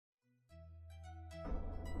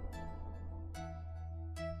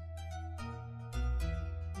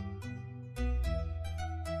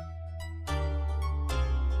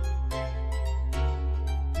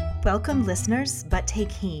Welcome, listeners, but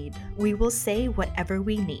take heed. We will say whatever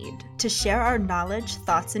we need to share our knowledge,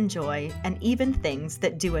 thoughts, and joy, and even things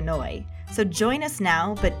that do annoy. So join us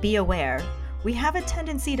now, but be aware. We have a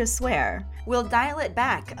tendency to swear. We'll dial it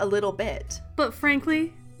back a little bit. But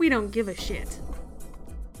frankly, we don't give a shit.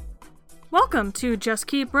 Welcome to Just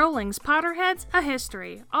Keep Rolling's Potterheads, a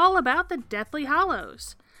History, all about the Deathly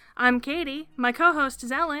Hallows. I'm Katie, my co-host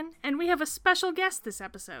is Ellen, and we have a special guest this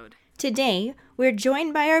episode. Today, we're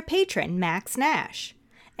joined by our patron, Max Nash.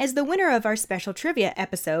 As the winner of our special trivia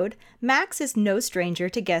episode, Max is no stranger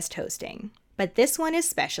to guest hosting. But this one is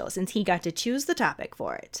special since he got to choose the topic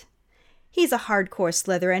for it. He's a hardcore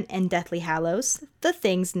Slytherin and Deathly Hallows, the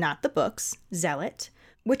things not the books, zealot,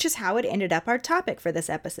 which is how it ended up our topic for this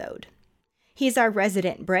episode. He's our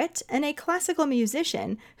resident Brit and a classical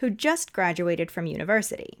musician who just graduated from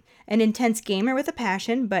university, an intense gamer with a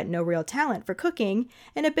passion but no real talent for cooking,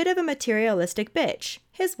 and a bit of a materialistic bitch.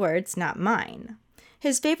 His words, not mine.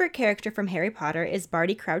 His favorite character from Harry Potter is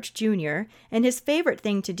Barty Crouch Jr., and his favorite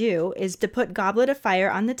thing to do is to put Goblet of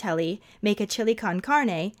Fire on the telly, make a chili con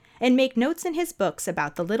carne, and make notes in his books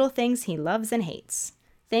about the little things he loves and hates.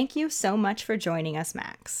 Thank you so much for joining us,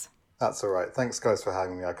 Max. That's all right. Thanks, guys, for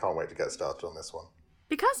having me. I can't wait to get started on this one.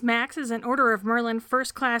 Because Max is an Order of Merlin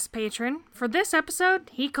first-class patron, for this episode,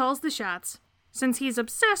 he calls the shots. Since he's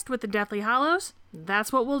obsessed with the Deathly Hallows,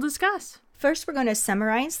 that's what we'll discuss. First, we're going to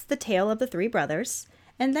summarize the tale of the three brothers,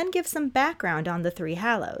 and then give some background on the three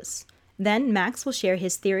Hallows. Then Max will share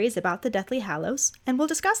his theories about the Deathly Hallows, and we'll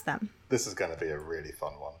discuss them. This is going to be a really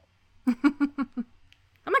fun one.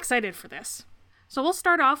 I'm excited for this. So we'll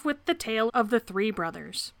start off with the tale of the three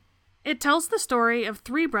brothers. It tells the story of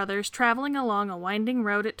three brothers traveling along a winding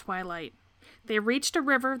road at twilight. They reached a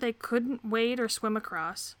river they couldn't wade or swim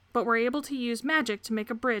across, but were able to use magic to make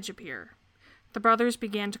a bridge appear. The brothers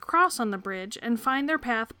began to cross on the bridge and find their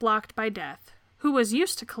path blocked by Death, who was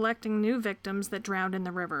used to collecting new victims that drowned in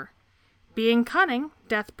the river. Being cunning,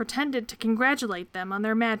 Death pretended to congratulate them on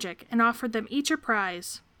their magic and offered them each a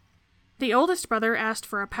prize. The oldest brother asked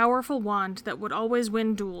for a powerful wand that would always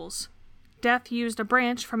win duels. Death used a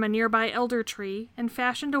branch from a nearby elder tree and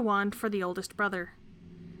fashioned a wand for the oldest brother.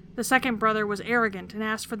 The second brother was arrogant and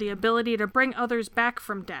asked for the ability to bring others back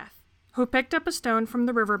from death, who picked up a stone from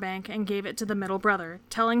the riverbank and gave it to the middle brother,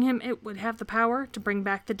 telling him it would have the power to bring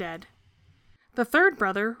back the dead. The third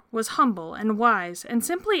brother was humble and wise and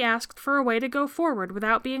simply asked for a way to go forward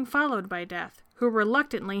without being followed by Death, who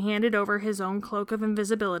reluctantly handed over his own cloak of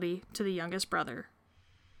invisibility to the youngest brother.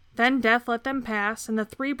 Then Death let them pass, and the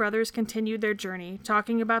three brothers continued their journey,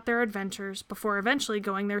 talking about their adventures before eventually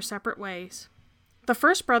going their separate ways. The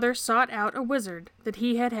first brother sought out a wizard that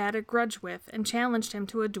he had had a grudge with and challenged him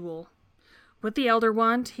to a duel. With the Elder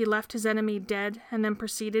Wand, he left his enemy dead and then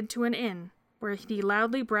proceeded to an inn, where he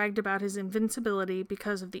loudly bragged about his invincibility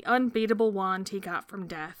because of the unbeatable wand he got from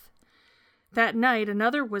Death. That night,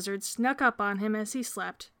 another wizard snuck up on him as he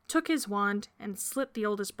slept, took his wand, and slit the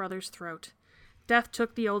oldest brother's throat. Death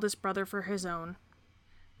took the oldest brother for his own.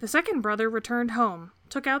 The second brother returned home,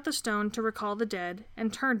 took out the stone to recall the dead,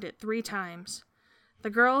 and turned it 3 times. The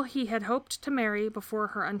girl he had hoped to marry before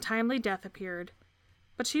her untimely death appeared.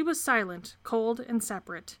 But she was silent, cold, and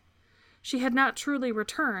separate. She had not truly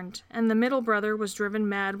returned, and the middle brother was driven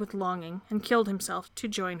mad with longing and killed himself to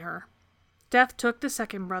join her. Death took the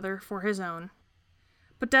second brother for his own.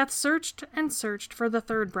 But Death searched and searched for the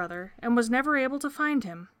third brother, and was never able to find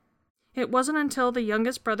him. It wasn't until the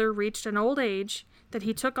youngest brother reached an old age that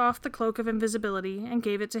he took off the cloak of invisibility and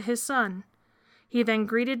gave it to his son. He then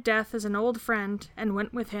greeted Death as an old friend and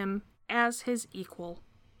went with him as his equal.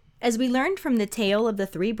 As we learned from the tale of the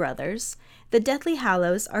three brothers, the Deathly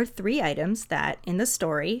Hallows are 3 items that, in the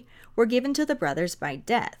story, were given to the brothers by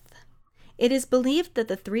Death. It is believed that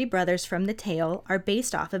the 3 brothers from the tale are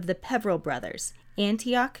based off of the Peverell brothers,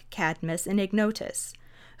 Antioch, Cadmus, and Ignotus,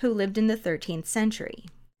 who lived in the 13th century.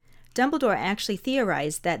 Dumbledore actually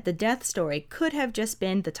theorized that the Death story could have just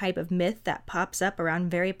been the type of myth that pops up around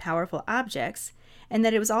very powerful objects, and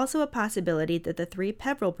that it was also a possibility that the 3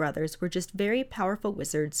 Peverell brothers were just very powerful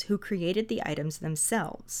wizards who created the items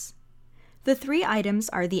themselves. The 3 items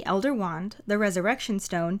are the Elder Wand, the Resurrection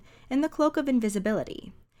Stone, and the Cloak of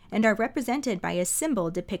Invisibility, and are represented by a symbol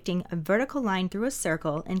depicting a vertical line through a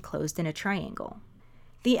circle enclosed in a triangle.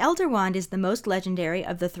 The Elder Wand is the most legendary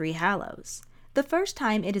of the 3 Hallows. The first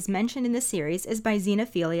time it is mentioned in the series is by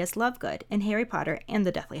Xenophilius Lovegood in Harry Potter and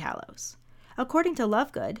the Deathly Hallows. According to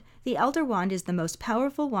Lovegood, the Elder Wand is the most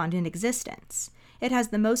powerful wand in existence. It has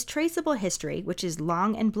the most traceable history, which is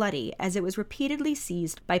long and bloody, as it was repeatedly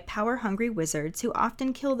seized by power-hungry wizards who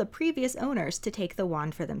often kill the previous owners to take the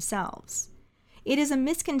wand for themselves. It is a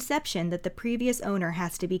misconception that the previous owner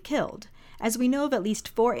has to be killed, as we know of at least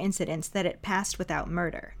 4 incidents that it passed without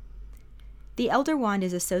murder. The Elder Wand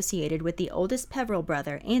is associated with the oldest Peveril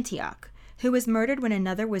brother, Antioch, who was murdered when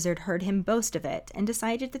another wizard heard him boast of it and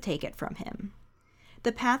decided to take it from him.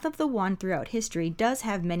 The path of the wand throughout history does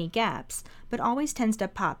have many gaps, but always tends to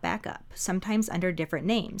pop back up, sometimes under different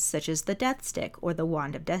names, such as the Death Stick or the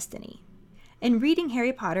Wand of Destiny. In reading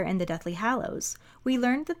Harry Potter and the Deathly Hallows, we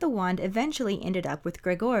learned that the wand eventually ended up with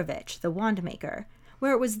Gregorovitch, the wand maker,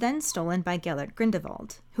 where it was then stolen by Gellert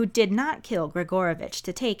Grindelwald, who did not kill Gregorovitch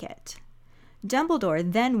to take it. Dumbledore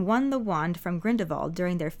then won the wand from Grindelwald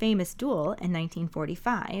during their famous duel in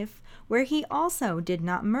 1945, where he also did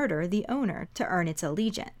not murder the owner to earn its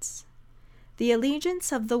allegiance. The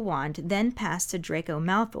allegiance of the wand then passed to Draco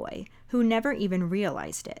Malfoy, who never even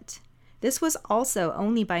realized it. This was also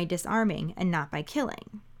only by disarming and not by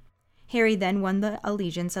killing. Harry then won the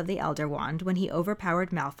allegiance of the Elder Wand when he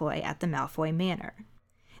overpowered Malfoy at the Malfoy Manor.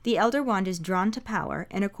 The Elder Wand is drawn to power,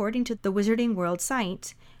 and according to the Wizarding World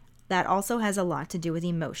site, that also has a lot to do with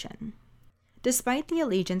emotion. Despite the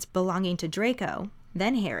allegiance belonging to Draco,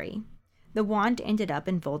 then Harry, the wand ended up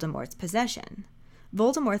in Voldemort's possession.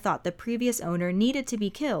 Voldemort thought the previous owner needed to be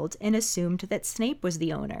killed and assumed that Snape was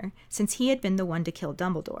the owner, since he had been the one to kill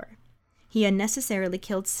Dumbledore. He unnecessarily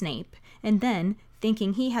killed Snape, and then,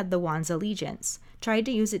 thinking he had the wand's allegiance, tried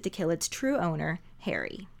to use it to kill its true owner,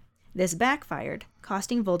 Harry. This backfired,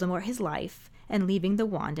 costing Voldemort his life and leaving the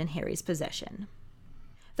wand in Harry's possession.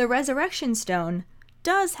 The Resurrection Stone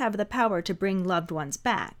does have the power to bring loved ones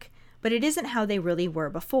back, but it isn't how they really were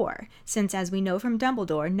before, since as we know from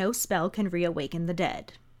Dumbledore, no spell can reawaken the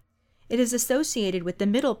dead. It is associated with the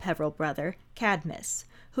middle Peveril brother, Cadmus,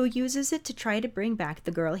 who uses it to try to bring back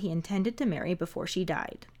the girl he intended to marry before she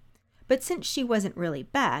died. But since she wasn't really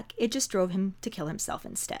back, it just drove him to kill himself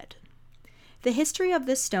instead. The history of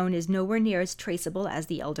this stone is nowhere near as traceable as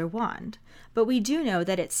the Elder Wand, but we do know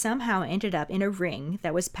that it somehow ended up in a ring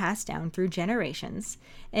that was passed down through generations,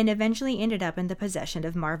 and eventually ended up in the possession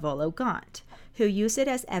of Marvolo Gaunt, who used it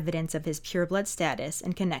as evidence of his pureblood status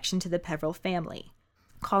and connection to the Peveril family,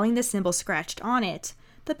 calling the symbol scratched on it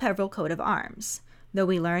the Peveril coat of arms, though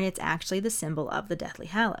we learn it's actually the symbol of the Deathly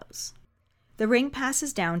Hallows. The ring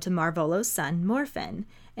passes down to Marvolo's son, Morphin,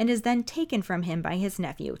 and is then taken from him by his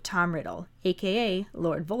nephew, Tom Riddle, aka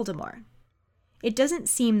Lord Voldemort. It doesn't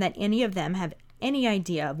seem that any of them have any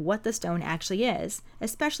idea of what the stone actually is,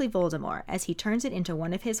 especially Voldemort, as he turns it into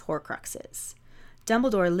one of his Horcruxes.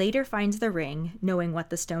 Dumbledore later finds the ring, knowing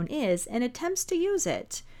what the stone is, and attempts to use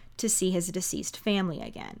it to see his deceased family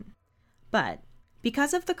again. But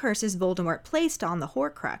because of the curses Voldemort placed on the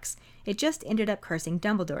Horcrux, it just ended up cursing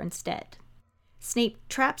Dumbledore instead. Snape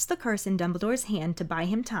traps the curse in Dumbledore's hand to buy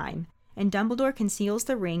him time, and Dumbledore conceals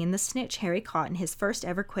the ring in the snitch Harry caught in his first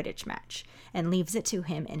ever Quidditch match, and leaves it to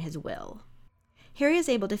him in his will. Harry is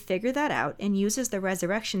able to figure that out and uses the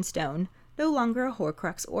Resurrection Stone, no longer a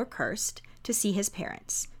Horcrux or cursed, to see his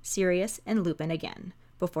parents, Sirius and Lupin again,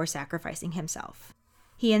 before sacrificing himself.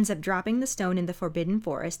 He ends up dropping the stone in the Forbidden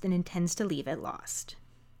Forest and intends to leave it lost.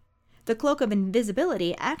 The Cloak of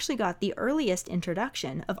Invisibility actually got the earliest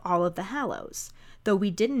introduction of all of the Hallows, though we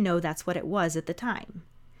didn't know that's what it was at the time.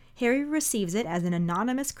 Harry receives it as an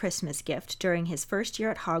anonymous Christmas gift during his first year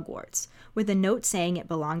at Hogwarts, with a note saying it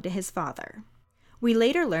belonged to his father. We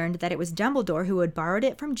later learned that it was Dumbledore who had borrowed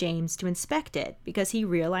it from James to inspect it because he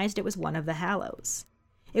realized it was one of the Hallows.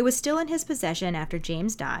 It was still in his possession after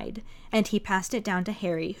James died, and he passed it down to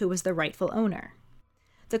Harry, who was the rightful owner.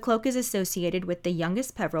 The cloak is associated with the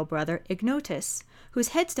youngest Peveril brother, Ignotus, whose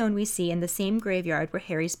headstone we see in the same graveyard where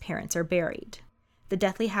Harry's parents are buried. The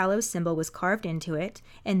Deathly Hallows symbol was carved into it,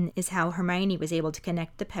 and is how Hermione was able to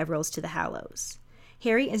connect the Peverils to the Hallows.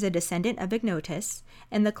 Harry is a descendant of Ignotus,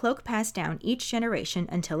 and the cloak passed down each generation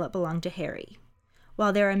until it belonged to Harry.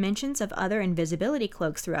 While there are mentions of other invisibility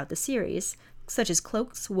cloaks throughout the series, such as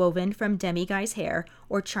cloaks woven from Demiguy's hair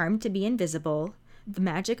or charmed to be invisible, the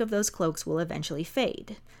magic of those cloaks will eventually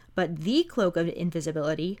fade. But the Cloak of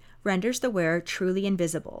Invisibility renders the wearer truly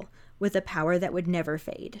invisible, with a power that would never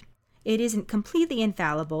fade. It isn't completely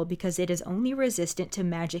infallible because it is only resistant to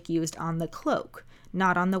magic used on the cloak,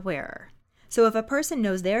 not on the wearer. So if a person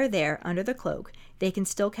knows they're there under the cloak, they can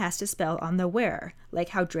still cast a spell on the wearer, like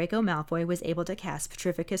how Draco Malfoy was able to cast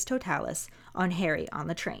Petrificus Totalis on Harry on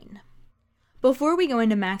the train. Before we go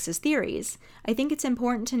into Max's theories, I think it's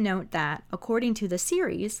important to note that, according to the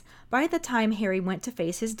series, by the time Harry went to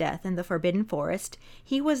face his death in the Forbidden Forest,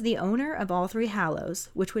 he was the owner of all 3 Hallows,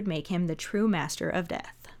 which would make him the true master of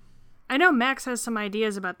death. I know Max has some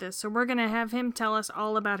ideas about this, so we're going to have him tell us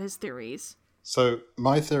all about his theories. So,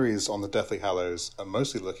 my theories on the Deathly Hallows are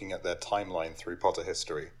mostly looking at their timeline through Potter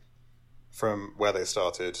history, from where they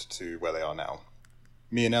started to where they are now.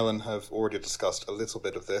 Me and Ellen have already discussed a little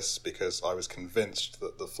bit of this because I was convinced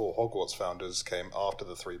that the 4 Hogwarts founders came after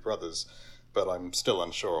the 3 brothers, but I'm still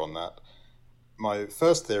unsure on that. My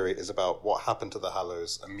first theory is about what happened to the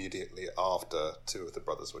Hallows immediately after 2 of the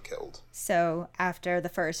brothers were killed. So after the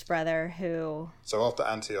first brother who... So after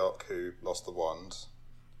Antioch, who lost the wand,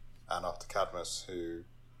 and after Cadmus, who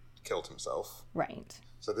killed himself. Right.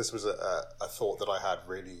 So this was a thought that I had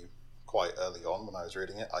really quite early on when I was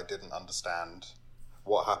reading it. I didn't understand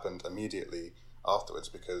what happened immediately afterwards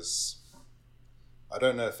because I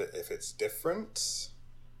don't know if it's different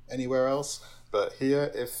anywhere else, but here,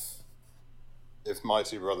 if my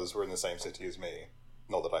 2 brothers were in the same city as me,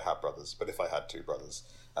 not that I have brothers, but if I had 2 brothers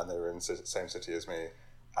and they were in the same city as me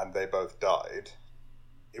and they both died,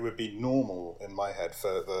 it would be normal in my head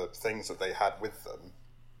for the things that they had with them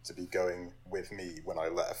to be going with me when I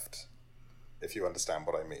left, if you understand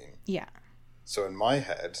what I mean. Yeah. So in my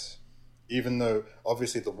head, even though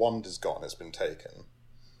obviously the wand is gone, it's been taken,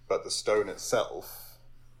 but the stone itself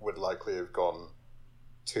would likely have gone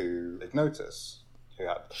to Ignotus, who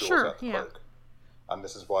also had the cloak. And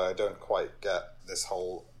this is why I don't quite get this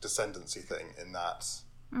whole descendancy thing in that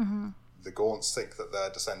the Gaunts think that they're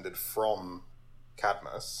descended from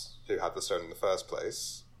Cadmus, who had the stone in the first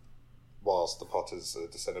place, whilst the Potters are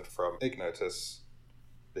descended from Ignotus,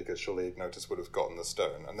 because surely Ignotus would have gotten the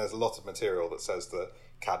stone. And there's a lot of material that says that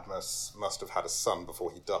Cadmus must have had a son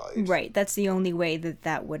before he died. Right, that's the only way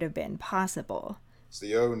that would have been possible. It's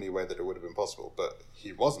the only way that it would have been possible, but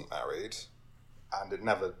he wasn't married, and it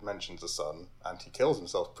never mentions a son, and he kills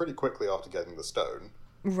himself pretty quickly after getting the stone.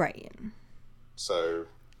 Right. So...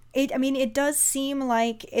 It does seem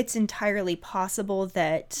like it's entirely possible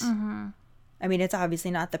that... I mean, it's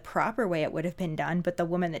obviously not the proper way it would have been done, but the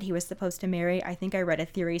woman that he was supposed to marry, I think I read a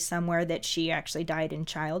theory somewhere that she actually died in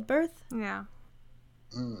childbirth. Yeah.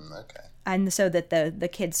 Okay. And so that the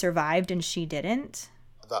kid survived and she didn't.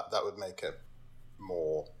 That would make it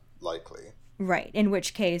more likely. Right, in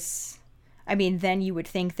which case... I mean, then you would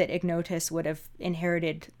think that Ignotus would have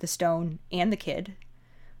inherited the stone and the kid,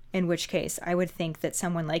 in which case I would think that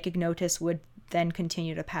someone like Ignotus would then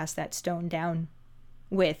continue to pass that stone down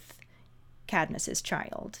with Cadmus's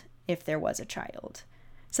child, if there was a child.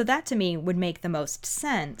 So that to me would make the most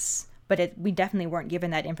sense, but we definitely weren't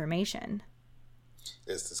given that information.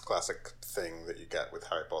 It's this classic thing that you get with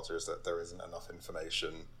Harry Potter, is that there isn't enough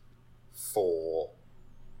information for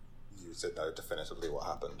you to know definitively what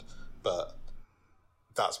happened. But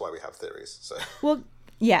that's why we have theories. So. Well,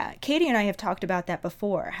 yeah, Katie and I have talked about that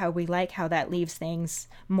before, how we like how that leaves things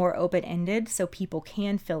more open-ended so people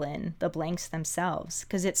can fill in the blanks themselves,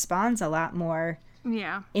 because it spawns a lot more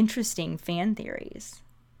interesting fan theories.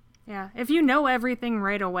 Yeah, if you know everything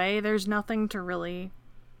right away, there's nothing to really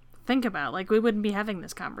think about. Like, we wouldn't be having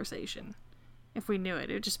this conversation if we knew it.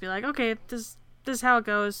 It would just be like, okay, this is how it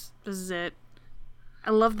goes. This is it. I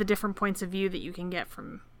love the different points of view that you can get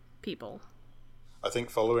from people. I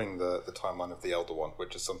think following the timeline of the Elder Wand,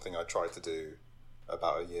 which is something I tried to do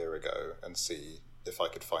about a year ago, and see if I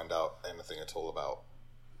could find out anything at all about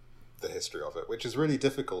the history of it, which is really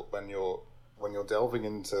difficult when you're delving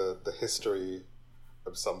into the history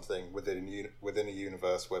of something within a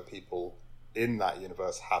universe where people in that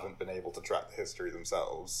universe haven't been able to track the history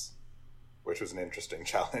themselves, which was an interesting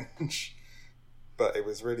challenge. But it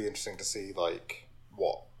was really interesting to see like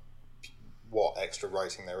what extra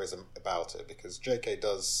writing there is about it, because JK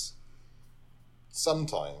does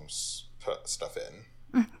sometimes put stuff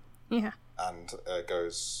in. Yeah. And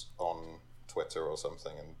goes on Twitter or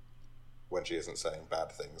something, and when she isn't saying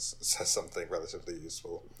bad things, says something relatively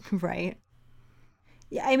useful. Right.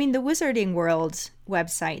 Yeah, I mean, the Wizarding World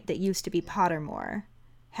website that used to be Pottermore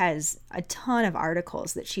has a ton of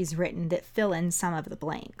articles that she's written that fill in some of the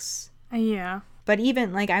blanks. Yeah. But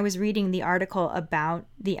even, like, I was reading the article about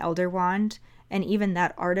the Elder Wand, and even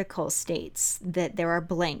that article states that there are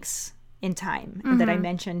blanks in time. And that I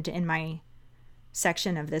mentioned in my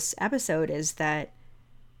section of this episode is that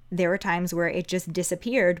there were times where it just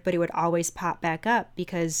disappeared, but it would always pop back up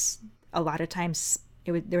because a lot of times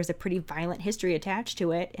there was a pretty violent history attached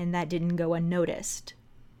to it, and that didn't go unnoticed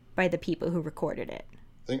by the people who recorded it.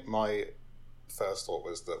 I think my first thought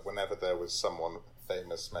was that whenever there was someone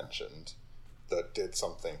famous mentioned that did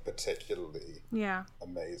something particularly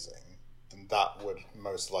amazing, then that would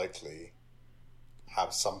most likely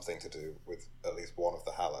have something to do with at least one of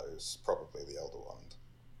the Hallows, probably the Elder Wand.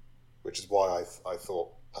 Which is why I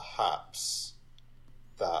thought perhaps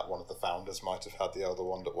that one of the founders might have had the Elder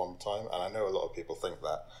Wand at one time, and I know a lot of people think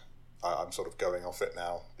that, I'm sort of going off it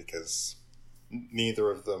now because neither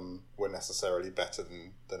of them were necessarily better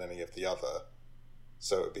than any of the other.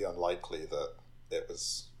 So it would be unlikely that it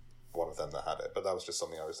was one of them that had it. But that was just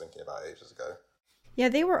something I was thinking about ages ago. Yeah,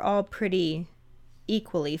 they were all pretty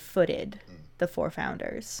equally footed, the 4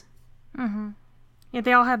 founders. Mm-hmm. Yeah,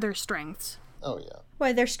 they all had their strengths. Oh, yeah.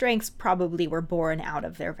 Well, their strengths probably were born out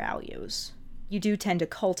of their values. You do tend to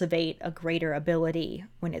cultivate a greater ability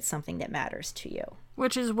when it's something that matters to you.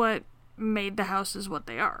 Which is what made the houses what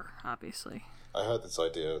they are, obviously. I heard this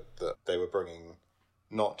idea that they were bringing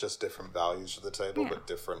not just different values to the table, Yeah. but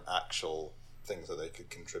different actual things that they could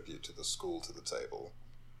contribute to the school to the table.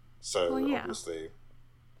 So, Well, yeah. obviously,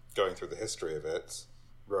 going through the history of it,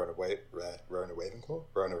 Rona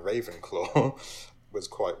Ravenclaw was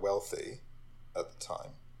quite wealthy at the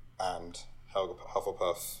time, and Helga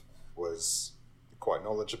Hufflepuff was quite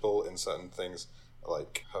knowledgeable in certain things,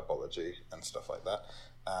 like herbology and stuff like that.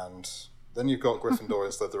 And then you've got Gryffindor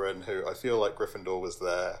and Slytherin, who I feel like Gryffindor was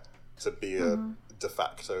there to be a de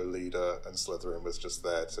facto leader, and Slytherin was just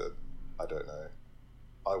there to, I don't know,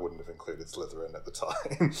 I wouldn't have included Slytherin at the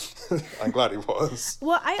time. I'm glad he was.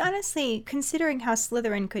 Well, I honestly, considering how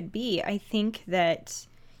Slytherin could be, I think that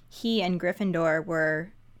he and Gryffindor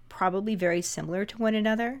were probably very similar to one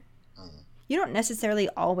another. You don't necessarily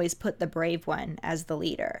always put the brave one as the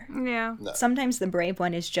leader. Yeah. No. Sometimes the brave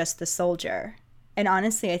one is just the soldier. And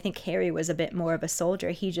honestly, I think Harry was a bit more of a soldier.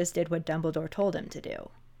 He just did what Dumbledore told him to do.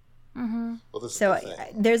 Well, this So is the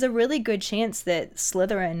thing. there's a really good chance that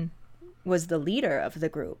Slytherin was the leader of the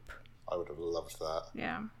group. I would have loved that.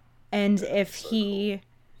 Yeah. And if so he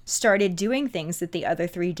started doing things that the other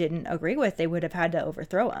 3 didn't agree with, they would have had to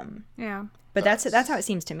overthrow him. Yeah. But that's how it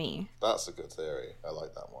seems to me. That's a good theory. I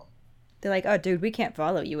like that one. They're like, oh, dude, we can't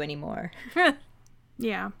follow you anymore.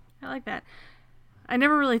 Yeah. I like that. I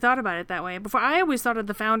never really thought about it that way. Before, I always thought of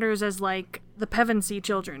the founders as like the Pevensey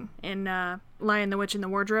children in Lion, the Witch, and the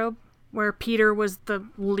Wardrobe, where Peter was the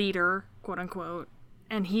leader, quote unquote,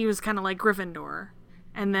 and he was kind of like Gryffindor.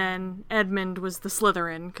 And then Edmund was the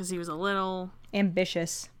Slytherin because he was a little...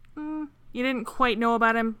 Ambitious. You didn't quite know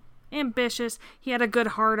about him. Ambitious. He had a good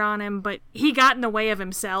heart on him, but he got in the way of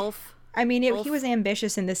himself. I mean, he was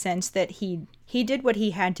ambitious in the sense that he did what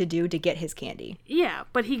he had to do to get his candy. Yeah,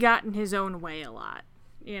 but he got in his own way a lot,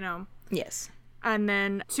 you know? Yes. And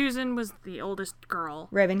then Susan was the oldest girl.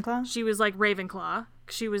 Ravenclaw? She was like Ravenclaw.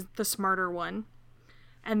 She was the smarter one.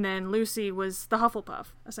 And then Lucy was the Hufflepuff,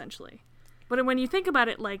 essentially. But when you think about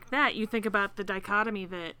it like that, you think about the dichotomy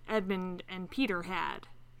that Edmund and Peter had.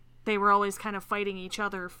 They were always kind of fighting each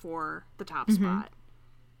other for the top spot.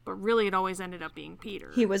 But really, it always ended up being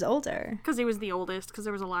Peter. He was older. Because he was the oldest, because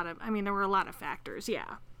there was a lot of, there were a lot of factors,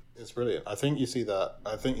 yeah. It's brilliant. I think you see that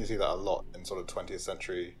a lot in sort of 20th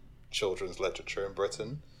century children's literature in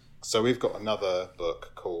Britain. So we've got another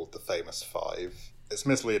book called The Famous Five. It's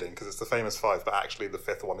misleading because it's The Famous Five, but actually the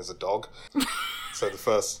 5th one is a dog. So the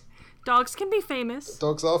first... Dogs can be famous.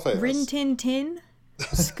 Dogs are famous. Rin Tin Tin,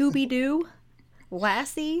 Scooby-Doo,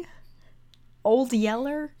 Lassie, Old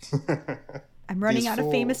Yeller. I'm running These out of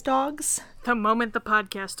 4. famous dogs. The moment the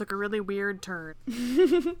podcast took a really weird turn.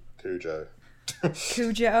 Cujo.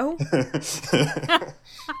 Cujo.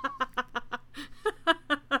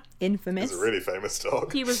 Infamous. He's a really famous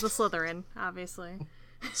dog. He was the Slytherin, obviously.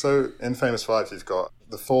 So in Famous Five, you've got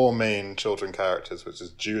the 4 main children characters, which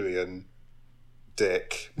is Julian,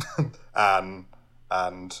 Dick, Anne,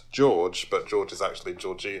 and George. But George is actually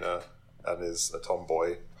Georgina and is a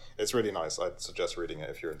tomboy. It's really nice. I'd suggest reading it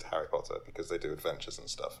if you're into Harry Potter because they do adventures and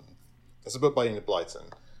stuff. It's a book by Enid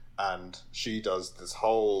Blyton, and she does this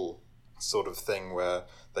whole sort of thing where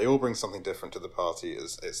they all bring something different to the party.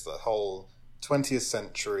 It's the whole 20th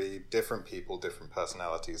century, different people, different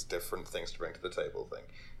personalities, different things to bring to the table thing.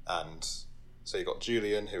 And so you got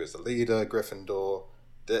Julian, who is the leader, Gryffindor.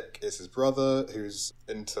 Dick is his brother, who's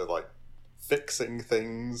into like fixing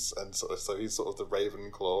things, and so he's sort of the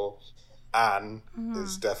Ravenclaw. Anne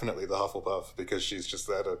is definitely the Hufflepuff because she's just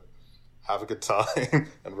there to have a good time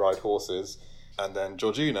and ride horses. And then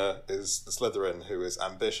Georgina is the Slytherin, who is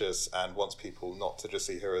ambitious and wants people not to just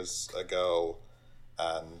see her as a girl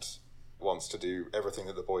and wants to do everything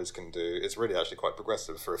that the boys can do. It's really actually quite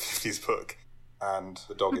progressive for a 50s book. And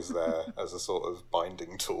the dog is there as a sort of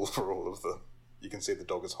binding tool for all of them. You can see the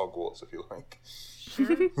dog as Hogwarts if you like.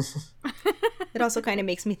 It also kind of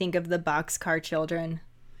makes me think of the Boxcar Children.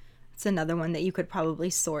 It's another one that you could probably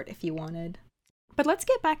sort if you wanted. But let's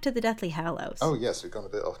get back to the Deathly Hallows. Oh yes, we've gone a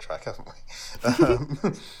bit off track, haven't we?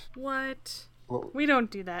 What? Well, We don't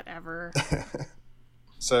do that ever.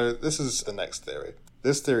 so this is the next theory.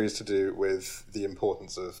 This theory is to do with the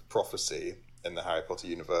importance of prophecy in the Harry Potter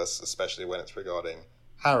universe, especially when it's regarding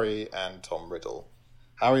Harry and Tom Riddle.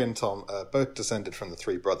 Harry and Tom are both descended from the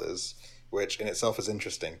three brothers, which in itself is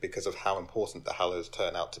interesting because of how important the Hallows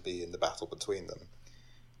turn out to be in the battle between them.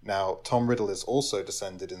 Now, Tom Riddle is also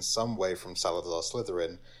descended in some way from Salazar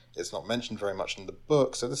Slytherin. It's not mentioned very much in the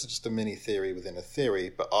book, so this is just a mini theory within a theory,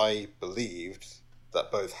 but I believed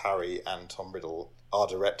that both Harry and Tom Riddle are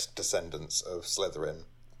direct descendants of Slytherin,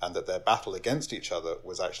 and that their battle against each other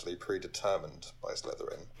was actually predetermined by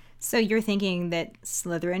Slytherin. So you're thinking that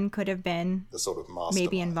Slytherin could have been The sort of mastermind.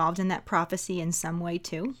 maybe involved in that prophecy in some way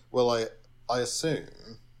too? Well, I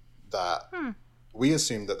assume that... We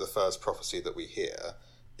assume that the first prophecy that we hear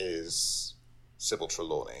is Sybil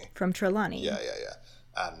Trelawney. From Trelawney. Yeah.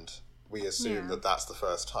 And we assume that that's the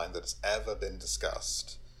first time that it's ever been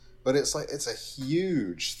discussed. But it's like, it's a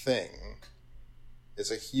huge thing.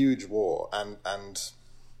 It's a huge war. And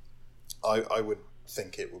I would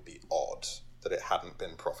think it would be odd that it hadn't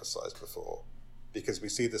been prophesied before. Because we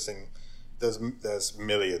see this in... There's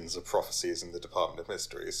millions of prophecies in the Department of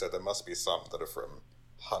Mystery, so there must be some that are from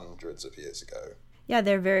hundreds of years ago. Yeah,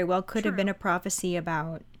 there very well could have been a prophecy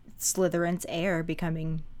about Slytherin's heir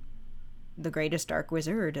becoming the greatest dark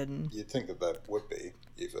wizard, and You'd think that there would be,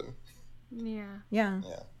 even. Yeah. yeah.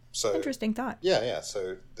 So Interesting thought. Yeah.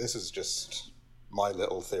 So this is just my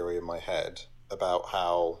little theory in my head about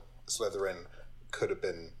how Slytherin could have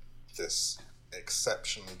been this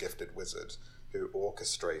exceptionally gifted wizard who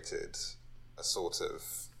orchestrated a sort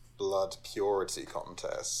of blood purity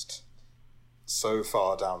contest so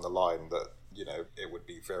far down the line that, you know, it would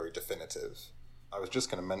be very definitive. I was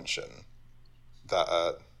just going to mention that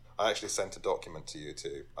I actually sent a document to you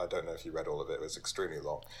too. I don't know if you read all of it. It was extremely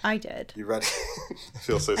long. I did. You read it? I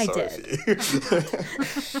feel so sorry for you.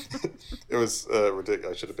 It was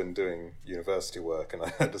ridiculous. I should have been doing university work, and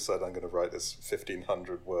I decided I'm going to write this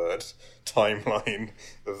 1,500-word timeline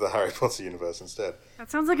of the Harry Potter universe instead.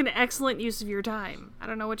 That sounds like an excellent use of your time. I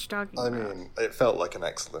don't know what you're talking about. I mean, it felt like an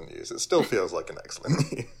excellent use. It still feels like an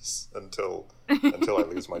excellent use until I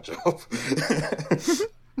lose my job.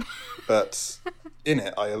 But in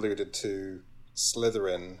it, I alluded to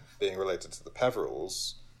Slytherin being related to the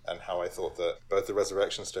Peverils, and how I thought that both the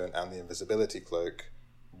Resurrection Stone and the Invisibility Cloak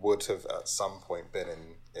would have at some point been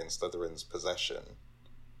in Slytherin's possession,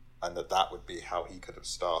 and that would be how he could have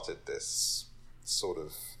started this sort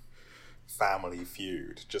of family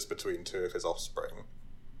feud just between two of his offspring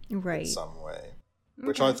Right. in some way,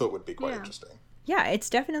 which I thought would be quite interesting. Yeah, it's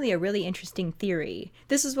definitely a really interesting theory.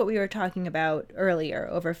 This is what we were talking about earlier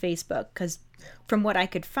over Facebook, because from what I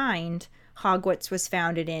could find, Hogwarts was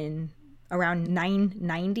founded in around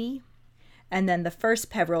 990, and then the first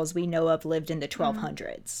Peverils we know of lived in the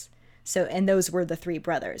 1200s. So, and those were the three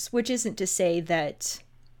brothers, which isn't to say that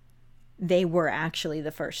they were actually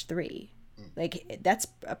the first three. Like, that's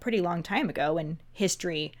a pretty long time ago, and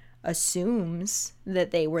history assumes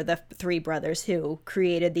that they were the three brothers who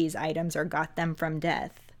created these items or got them from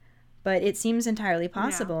death. But it seems entirely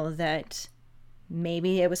possible that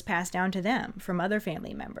maybe it was passed down to them from other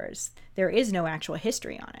family members. There is no actual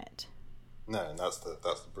history on it. No, and that's the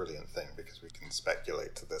brilliant thing, because we can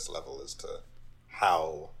speculate to this level as to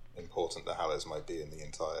how important the Hallows might be in the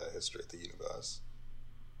entire history of the universe.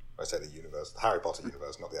 I say the universe, the Harry Potter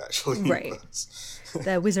universe, not the actual universe.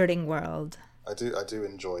 The wizarding world. I do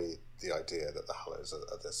enjoy the idea that the Hallows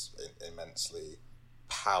are this immensely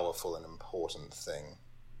powerful and important thing,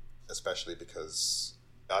 especially because,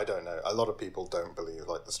 I don't know, a lot of people don't believe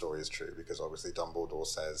like the story is true, because obviously Dumbledore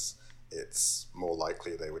says it's more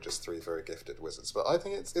likely they were just three very gifted wizards. But I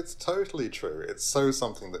think it's totally true. It's so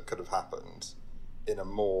something that could have happened in a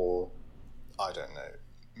more, I don't know,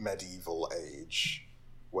 medieval age,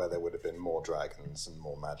 where there would have been more dragons and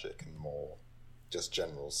more magic and more just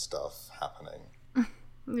general stuff happening.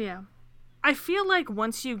 Yeah. I feel like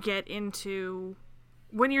once you get into...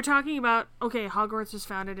 When you're talking about, okay, Hogwarts was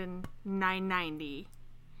founded in 990,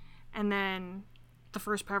 and then the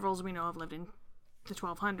first Peverils we know of lived in the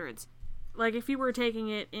 1200s. Like, if you were taking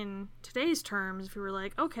it in today's terms, if you were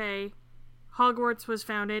like, okay, Hogwarts was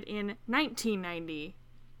founded in 1990,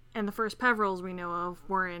 and the first Peverils we know of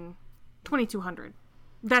were in 2200.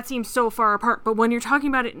 That seems so far apart, but when you're talking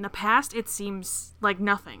about it in the past, it seems like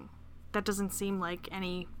nothing. That doesn't seem like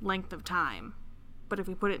any length of time. But if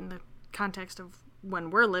we put it in the context of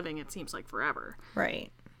when we're living, it seems like forever.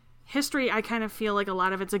 Right. History, I kind of feel like a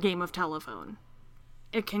lot of it's a game of telephone.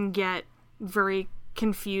 It can get very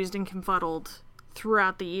confused and confuddled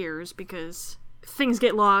throughout the years because things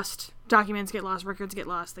get lost, documents get lost, records get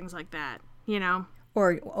lost, things like that, you know?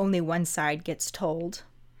 Or only one side gets told.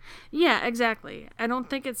 Yeah, exactly. I don't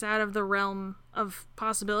think it's out of the realm of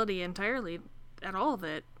possibility entirely at all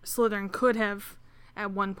that Slytherin could have,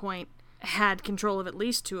 at one point, had control of at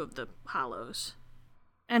least 2 of the Hollows.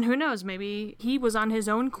 And who knows, maybe he was on his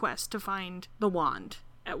own quest to find the wand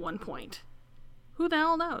at one point. Who the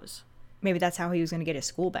hell knows? Maybe that's how he was going to get his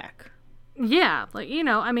school back. Yeah, like,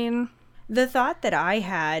 I mean... The thought that I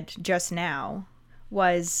had just now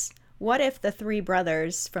was, what if the 3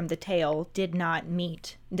 brothers from the tale did not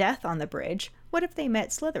meet death on the bridge? What if they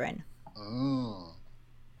met Slytherin?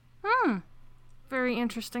 Very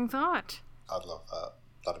interesting thought. I'd love that.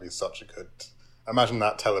 That'd be such a good... Imagine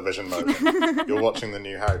that television moment. You're watching the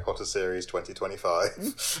new Harry Potter series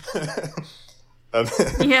 2025. And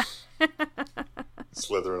Yeah.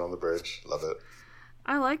 Slytherin on the bridge. Love it.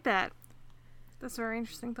 I like that. That's a very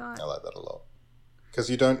interesting thought. I like that a lot. Because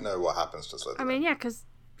you don't know what happens to Slytherin. I mean, yeah, because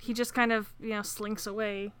he just kind of, slinks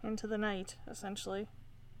away into the night, essentially.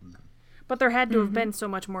 But there had to have been so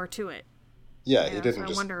much more to it. Yeah, he didn't so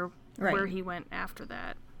just... I wonder where he went after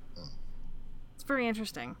that. It's very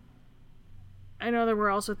interesting. I know there were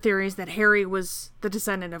also theories that Harry was the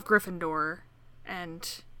descendant of Gryffindor,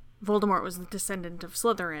 and Voldemort was the descendant of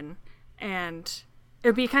Slytherin, and it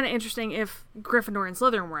would be kind of interesting if Gryffindor and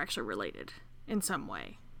Slytherin were actually related in some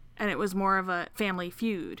way, and it was more of a family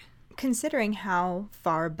feud. Considering how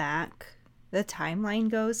far back the timeline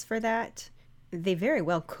goes for that, they very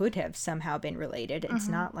well could have somehow been related. It's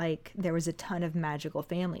not like there was a ton of magical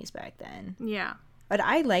families back then. Yeah. But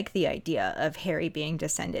I like the idea of Harry being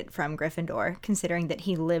descended from Gryffindor, considering that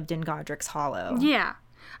he lived in Godric's Hollow. Yeah.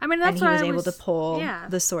 I mean, that's and he what was I able to pull yeah.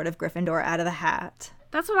 the sword of Gryffindor out of the hat.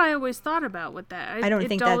 That's what I always thought about with that. I don't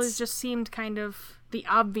think it always that's... just seemed kind of the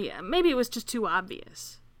obvious. Maybe it was just too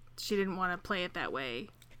obvious. She didn't want to play it that way.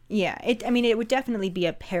 Yeah, it would definitely be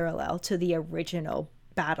a parallel to the original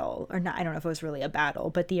battle, or not. I don't know if it was really a battle,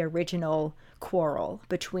 but the original quarrel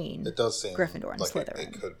between it does seem Gryffindor and like Slytherin.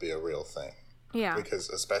 It could be a real thing. Yeah. Because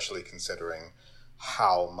especially considering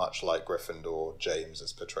how much like Gryffindor James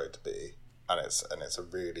is portrayed to be, and it's a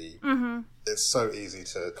really it's so easy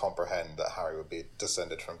to comprehend that Harry would be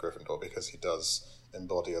descended from Gryffindor because he does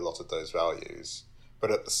embody a lot of those values.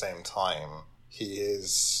 But at the same time, he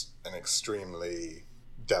is an extremely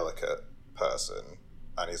delicate person,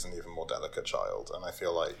 and he's an even more delicate child. And I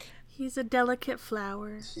feel like he's a delicate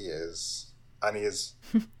flower. He is, and he is.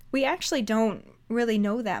 We actually don't really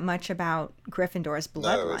know that much about Gryffindor's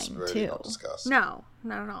bloodline, no, it's really too. Not discussed. No,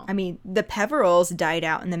 not at all. I mean, the Peverils died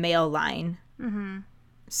out in the male line.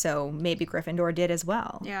 So maybe Gryffindor did as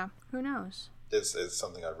well. Yeah, who knows? It's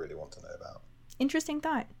something I really want to know about. Interesting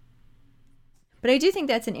thought. But I do think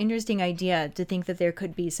that's an interesting idea, to think that there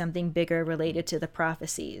could be something bigger related to the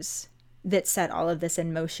prophecies that set all of this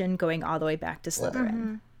in motion, going all the way back to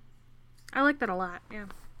Slytherin. I like that a lot, yeah.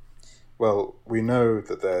 Well, we know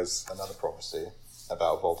that there's another prophecy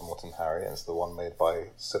about Voldemort and Harry, and it's the one made by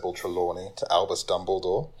Sybil Trelawney to Albus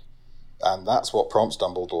Dumbledore. And that's what prompts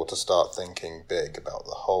Dumbledore to start thinking big about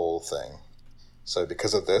the whole thing. So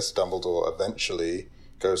because of this, Dumbledore eventually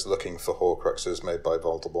goes looking for Horcruxes made by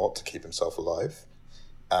Voldemort to keep himself alive.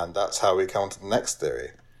 And that's how we come to the next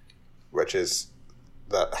theory, which is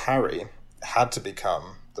that Harry had to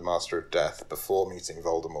become the Master of Death before meeting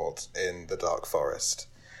Voldemort in the Dark Forest.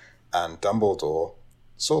 And Dumbledore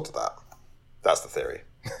saw to that. That's the theory.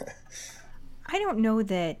 I don't know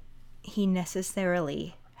that he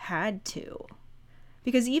necessarily had to.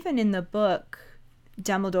 Because even in the book,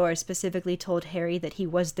 Dumbledore specifically told Harry that he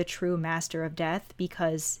was the true Master of Death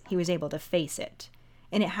because he was able to face it.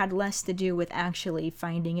 And it had less to do with actually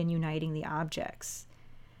finding and uniting the objects.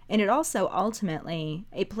 And it also ultimately,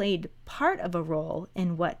 it played part of a role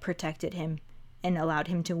in what protected him and allowed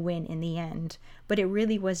him to win in the end, but it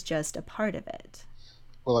really was just a part of it.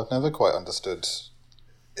 Well, I've never quite understood.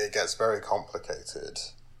 It gets very complicated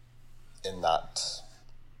in that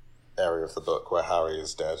area of the book where Harry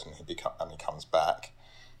is dead and he comes back.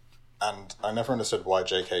 And I never understood why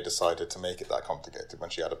J.K. decided to make it that complicated when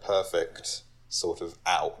she had a perfect sort of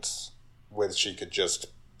out, with she could just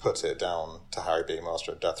put it down to Harry being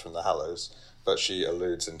Master of Death from the Hallows. But she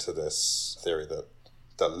alludes into this theory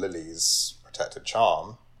that Lily's protected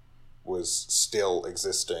charm was still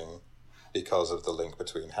existing because of the link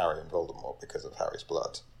between Harry and Voldemort because of Harry's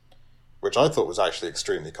blood, which I thought was actually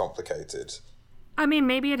extremely complicated. I mean,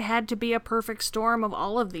 maybe it had to be a perfect storm of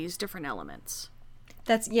all of these different elements.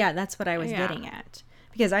 That's what I was getting at.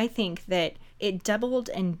 Because I think that it doubled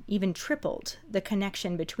and even tripled the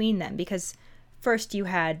connection between them, because first you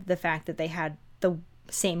had the fact that they had the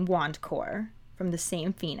same wand core from the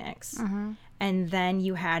same phoenix, and then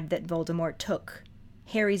you had that Voldemort took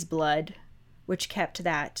Harry's blood, which kept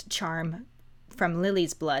that charm from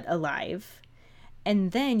Lily's blood alive.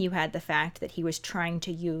 And then you had the fact that he was trying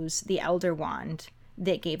to use the Elder Wand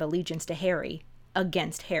that gave allegiance to Harry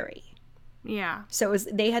against Harry. Yeah. So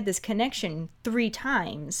they had this connection 3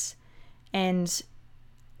 times, and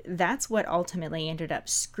that's what ultimately ended up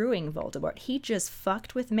screwing Voldemort. He just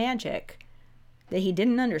fucked with magic that he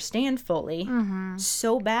didn't understand fully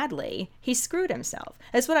so badly, he screwed himself.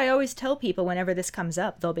 That's what I always tell people whenever this comes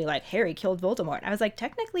up. They'll be like, Harry killed Voldemort. I was like,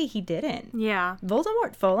 technically he didn't. Yeah.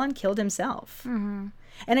 Voldemort full on killed himself. And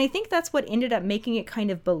I think that's what ended up making it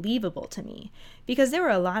kind of believable to me, because there were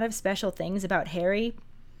a lot of special things about Harry,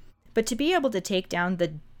 but to be able to take down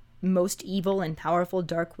the most evil and powerful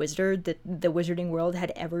dark wizard that the wizarding world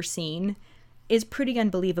had ever seen is pretty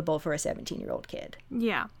unbelievable for a 17-year-old kid.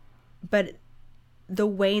 Yeah. But the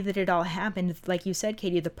way that it all happened, like you said,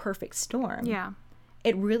 Katie, the perfect storm. Yeah.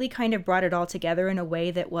 It really kind of brought it all together in a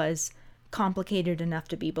way that was complicated enough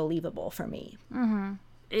to be believable for me.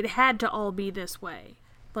 It had to all be this way.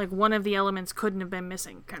 Like, one of the elements couldn't have been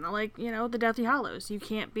missing. Kind of like, the Deathly Hallows. You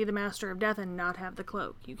can't be the Master of Death and not have the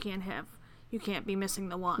cloak. You can't be missing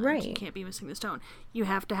the wand. Right. You can't be missing the stone. You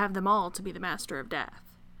have to have them all to be the Master of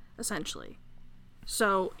Death, essentially.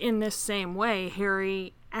 So, in this same way,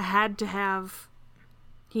 Harry had to have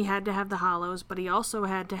the Hallows, but he also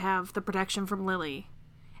had to have the protection from Lily.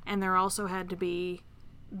 And there also had to be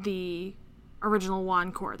the original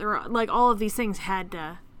wand core. There were, like, all of these things had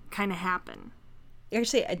to kind of happen.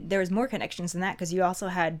 Actually, there was more connections than that, because you also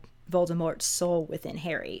had Voldemort's soul within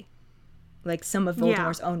Harry. Like, some of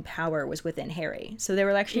Voldemort's own power was within Harry. So there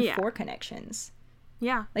were actually 4 connections.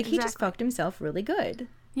 Yeah, Like, he just fucked himself really good.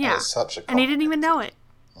 Yeah, It's such a and he didn't even know it.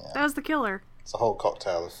 Yeah. That was the killer. It's a whole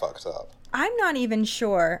cocktail of fucked up. I'm not even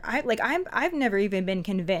sure. I've never even been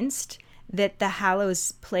convinced that the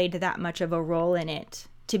Hallows played that much of a role in it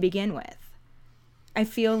to begin with. I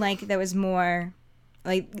feel like there was more,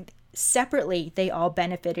 like, separately they all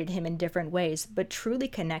benefited him in different ways, but truly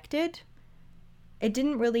connected, it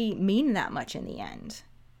didn't really mean that much in the end.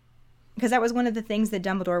 Because that was one of the things that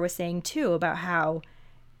Dumbledore was saying too, about how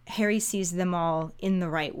Harry sees them all in the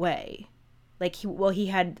right way. Like, he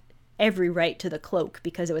had every right to the cloak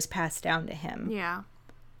because it was passed down to him. Yeah.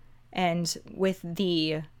 And with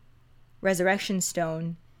the Resurrection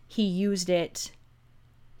Stone, he used it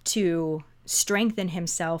to strengthen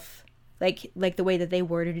himself. Like the way that they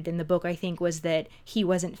worded it in the book, I think, was that he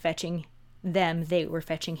wasn't fetching them, they were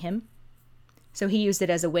fetching him. So he used it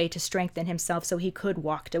as a way to strengthen himself so he could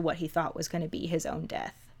walk to what he thought was going to be his own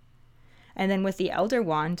death. And then with the Elder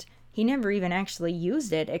Wand, he never even actually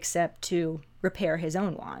used it except to repair his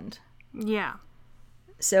own wand. Yeah.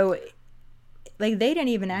 So, like, they didn't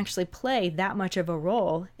even actually play that much of a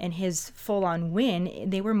role in his full-on win.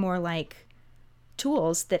 They were more like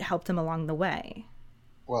tools that helped him along the way.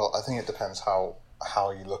 Well, I think it depends how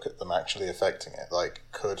you look at them actually affecting it. Like,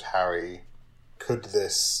 could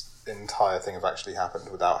this entire thing have actually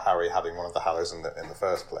happened without Harry having one of the Hallows in the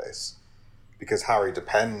first place? Because Harry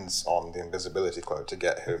depends on the invisibility cloak to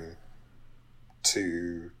get him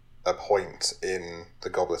to a point in the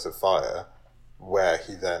Goblet of Fire where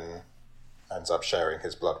he then ends up sharing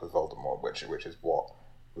his blood with Voldemort, which is what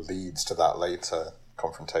leads to that later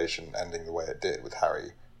confrontation ending the way it did, with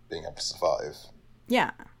Harry being able to survive.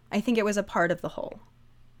 Yeah, I think it was a part of the whole.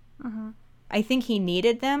 I think he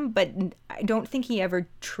needed them, but I don't think he ever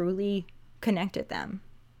truly connected them.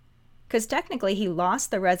 Because technically he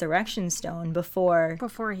lost the Resurrection Stone before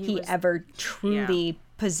he ever truly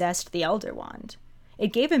possessed the Elder Wand.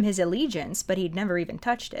 It gave him his allegiance, but he'd never even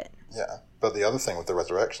touched it. Yeah, but the other thing with the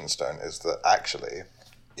Resurrection Stone is that actually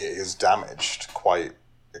it is damaged quite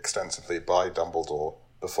extensively by Dumbledore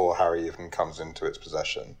before Harry even comes into its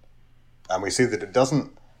possession. And we see that it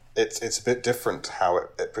doesn't... It's a bit different how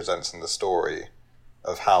it presents in the story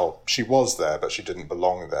of how she was there, but she didn't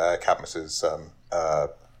belong there, Cadmus's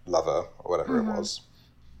lover, or whatever it was.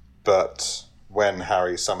 But when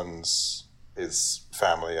Harry summons his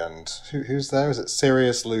family and... Who's there? Is it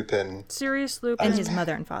Sirius, Lupin? Sirius, Lupin. And his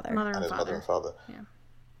mother and father. And his mother and father. Yeah.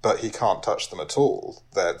 But he can't touch them at all.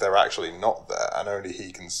 They're actually not there, and only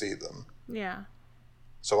he can see them. Yeah.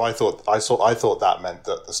 So I thought that meant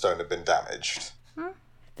that the stone had been damaged.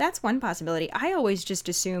 That's one possibility. I always just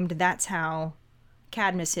assumed that's how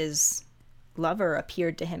Cadmus's lover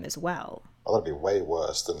appeared to him as well. Well, that'd be way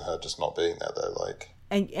worse than her just not being there, though. Like,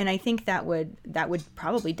 and I think that would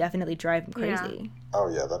probably definitely drive him crazy. Yeah. oh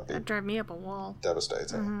yeah, that'd drive me up a wall.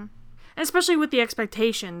 devastating. Especially with the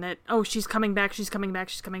expectation that, oh, she's coming back, she's coming back,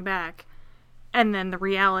 she's coming back. And then the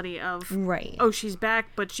reality of, Right. oh, she's back,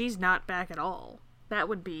 but she's not back at all. That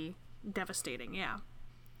would be devastating, yeah.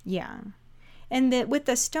 Yeah. And that with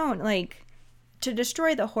the stone, like, to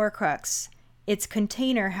destroy the Horcrux, its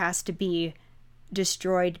container has to be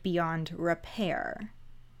destroyed beyond repair.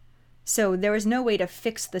 So there was no way to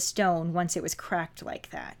fix the stone once it was cracked like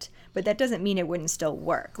that. But that doesn't mean it wouldn't still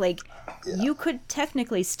work. Like, you could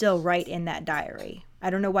technically still write in that diary. I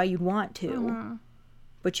don't know why you'd want to,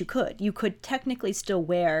 but you could. You could technically still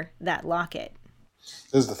wear that locket.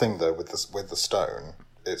 This is the thing, though, with the stone.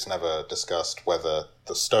 It's never discussed whether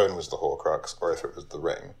the stone was the Horcrux or if it was the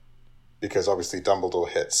ring. Because obviously Dumbledore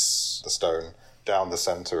hits the stone down the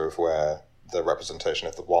centre of where the representation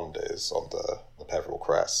of the wand is on the Peveril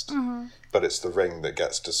crest. But it's the ring that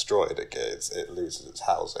gets destroyed. It loses its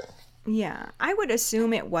housing. Yeah, I would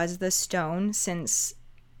assume it was the stone, since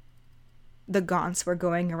the Gaunts were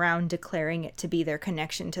going around declaring it to be their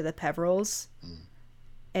connection to the Peverils.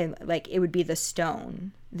 And, like, it would be the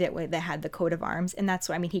stone that had the coat of arms. And that's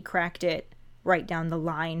why, I mean, he cracked it right down the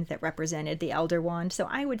line that represented the Elder Wand. So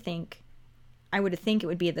I would think it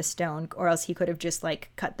would be the stone, or else he could have just,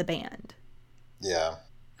 like, cut the band. Yeah.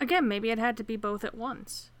 Again, maybe it had to be both at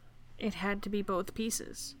once. It had to be both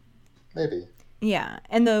pieces. Maybe. Yeah,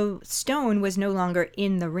 and the stone was no longer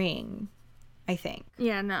in the ring, I think.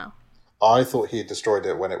 Yeah, no. I thought he destroyed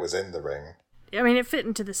it when it was in the ring. I mean, it fit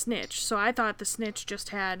into the snitch, so I thought the snitch just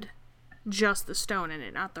had just the stone in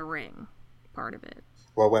it, not the ring part of it.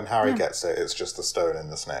 Well, when Harry gets it, it's just the stone in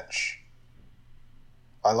the snitch.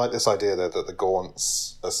 I like this idea, though, that the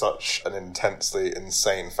Gaunts are such an intensely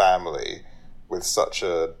insane family with such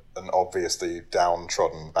an obviously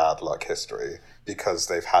downtrodden bad luck history, because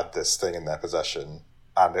they've had this thing in their possession,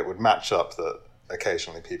 and it would match up that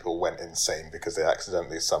occasionally people went insane because they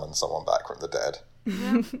accidentally summoned someone back from the dead.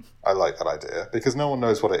 Yeah. I like that idea, because no one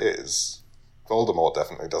knows what it is. Voldemort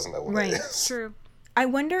definitely doesn't know what it is. True. I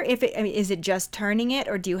wonder if is it just turning it,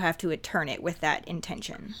 or do you have to turn it with that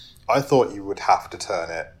intention? I thought you would have to turn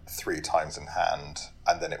it 3 times in hand,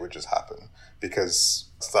 and then it would just happen, because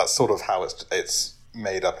that's sort of how it's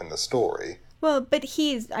made up in the story. Well, but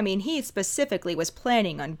he specifically was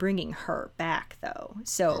planning on bringing her back, though.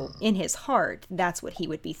 So in his heart, that's what he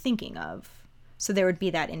would be thinking of. So there would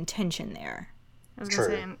be that intention there. I was going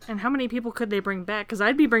to say, and how many people could they bring back? Because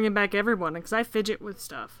I'd be bringing back everyone, because I fidget with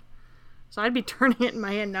stuff. So I'd be turning it in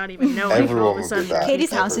my hand, not even knowing. Everyone all of a would sudden, be back.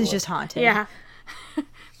 Katie's house is just haunted. Yeah.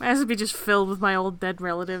 My house would be just filled with my old dead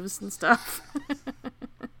relatives and stuff.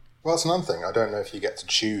 Well, that's another thing. I don't know if you get to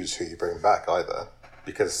choose who you bring back either,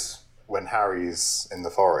 because when Harry's in the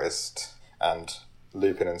forest and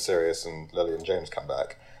Lupin and Sirius and Lily and James come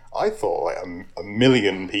back, I thought like a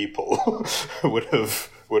million people would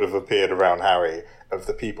have appeared around Harry, of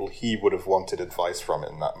the people he would have wanted advice from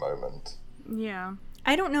in that moment. Yeah.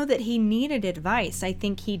 I don't know that he needed advice. I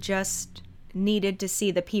think he just needed to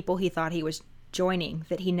see the people he thought he was joining,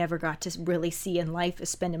 that he never got to really see in life,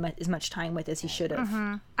 spend as much time with as he should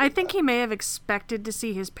have. I think he may have expected to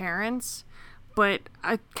see his parents, but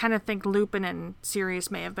I kind of think Lupin and Sirius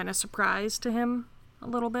may have been a surprise to him a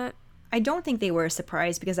little bit. I don't think they were a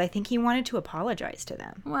surprise, because I think he wanted to apologize to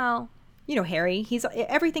them. Well, You know, Harry,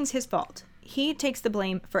 everything's his fault. He takes the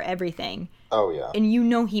blame for everything. Oh, yeah. And you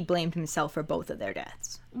know he blamed himself for both of their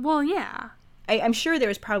deaths. well, yeah. I'm sure there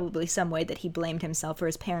was probably some way that he blamed himself for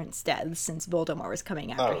his parents' deaths, since Voldemort was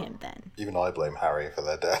coming after him then. Even I blame Harry for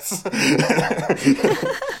their deaths.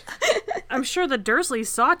 I'm sure the Dursleys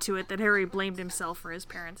saw to it that Harry blamed himself for his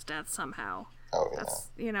parents' death somehow. Oh, yeah. That's,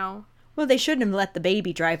 you know, Well, they shouldn't have let the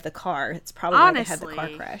baby drive the car. It's probably why they had the car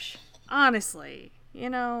Honestly. crash. honestly, you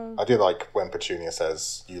know. I do like when Petunia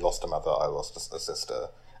says, "You lost a mother, I lost a sister,"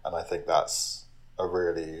 and I think that's a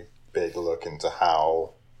really big look into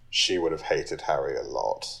how she would have hated Harry a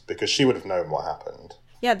lot, because she would have known what happened.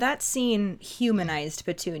 Yeah, that scene humanized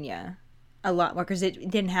Petunia a lot more, because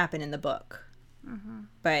it didn't happen in the book.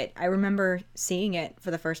 But I remember seeing it for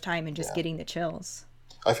the first time and just getting the chills.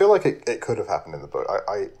 I feel like it could have happened in the book.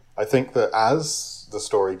 I think that as the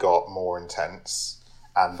story got more intense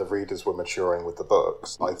and the readers were maturing with the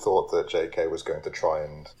books, I thought that J.K. was going to try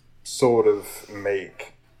and sort of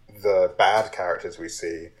make the bad characters we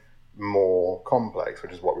see more complex,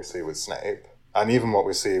 which is what we see with Snape, and even what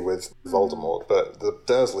we see with Voldemort. But the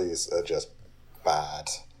Dursleys are just bad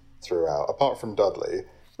throughout, apart from Dudley.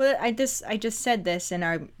 Well, I just said this in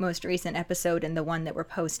our most recent episode, and the one that we're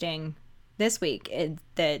posting this week,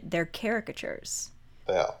 that they're caricatures.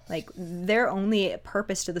 Yeah. Like, their only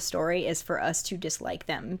purpose to the story is for us to dislike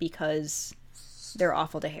them because they're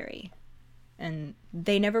awful to Harry. And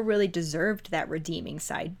they never really deserved that redeeming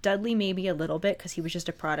side. Dudley maybe a little bit, because he was just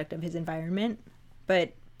a product of his environment.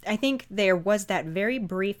 But I think there was that very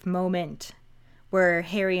brief moment where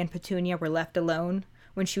Harry and Petunia were left alone,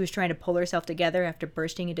 when she was trying to pull herself together after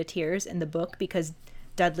bursting into tears in the book because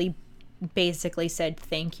Dudley basically said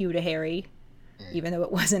thank you to Harry, even though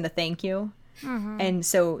it wasn't a thank you. And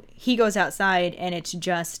so he goes outside and it's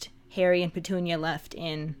just Harry and Petunia left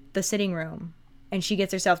in the sitting room. And she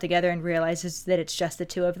gets herself together and realizes that it's just the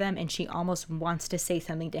two of them, and she almost wants to say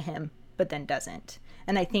something to him, but then doesn't.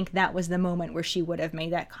 And I think that was the moment where she would have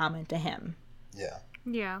made that comment to him. Yeah.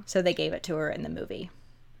 Yeah. So they gave it to her in the movie.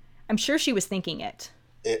 I'm sure she was thinking it.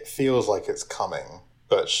 It feels like it's coming,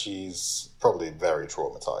 but she's probably very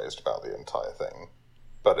traumatized about the entire thing.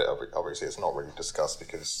 But obviously it's not really discussed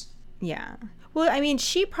because... Yeah. Well, I mean,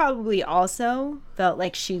 she probably also felt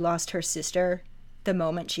like she lost her sister the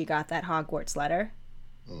moment she got that Hogwarts letter.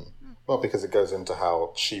 Well, because it goes into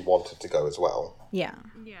how she wanted to go as well. Yeah.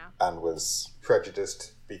 Yeah. And was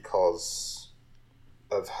prejudiced because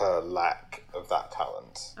of her lack of that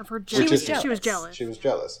talent. Of her She was jealousy. She was jealous. jealous. She was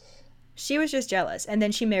jealous. She was just jealous, and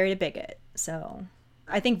then she married a bigot. So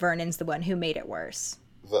I think Vernon's the one who made it worse.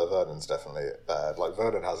 Vernon's definitely bad. Like,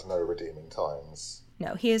 Vernon has no redeeming times.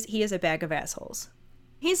 No, he is a bag of assholes.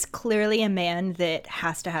 He's clearly a man that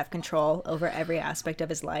has to have control over every aspect of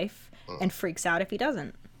his life and freaks out if he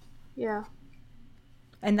doesn't. Yeah.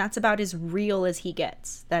 And that's about as real as he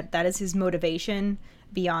gets. That is his motivation.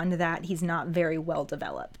 Beyond that, he's not very well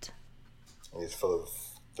developed. He's full of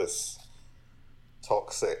this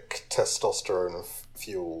toxic,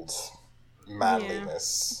 testosterone-fueled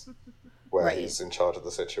manliness where Right. he's in charge of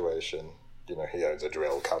the situation. You know, he owns a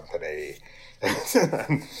drill company.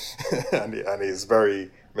 and he's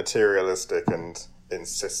very materialistic and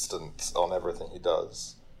insistent on everything he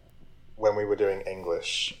does. When we were doing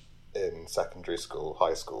English in secondary school,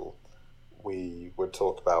 high school, we would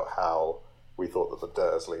talk about how we thought that the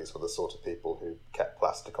Dursleys were the sort of people who kept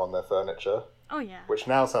plastic on their furniture, Oh, yeah. which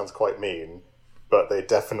now sounds quite mean, but they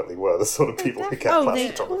definitely were the sort of people who kept Oh,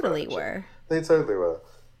 plastic they on the totally furniture. were. They totally were.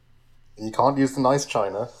 You can't use the nice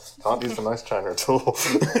china. Can't use the nice china at all.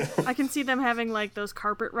 I can see them having, like, those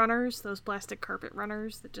carpet runners, those plastic carpet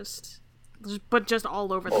runners that just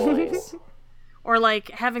all over the place. Or, like,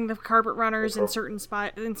 having the carpet runners in certain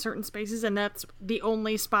spaces, and that's the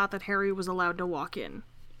only spot that Harry was allowed to walk in.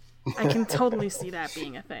 I can totally see that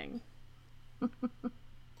being a thing.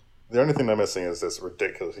 The only thing they're missing is this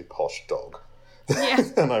ridiculously posh dog. Yeah.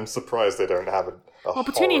 And I'm surprised they don't have a Well,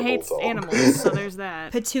 Petunia horrible hates dog. animals, so there's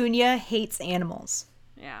that. Petunia hates animals.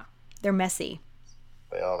 Yeah. They're messy.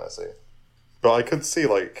 They are messy. But I could see,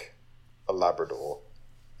 like, a Labrador.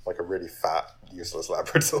 Like a really fat, useless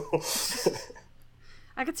Labrador.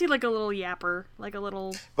 I could see, like, a little yapper, like a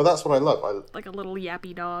little But that's what I love.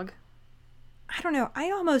 yappy dog. I don't know.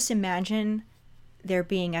 I almost imagine there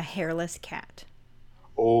being a hairless cat.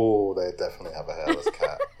 Oh, they definitely have a hairless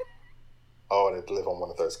cat. Oh, and it'd live on one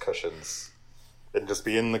of those cushions. It'd just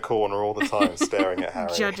be in the corner all the time, staring at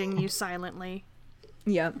Harry. Judging you silently.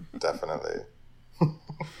 Yep. Definitely.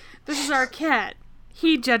 This is our cat.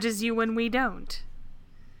 He judges you when we don't.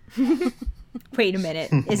 Wait a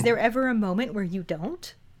minute. Is there ever a moment where you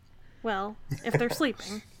don't? Well, if they're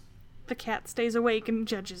sleeping, the cat stays awake and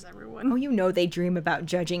judges everyone. Oh, you know they dream about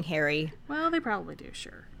judging Harry. Well, they probably do,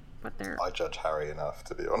 sure. But they're... I judge Harry enough,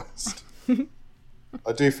 to be honest.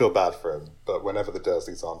 I do feel bad for him, but whenever the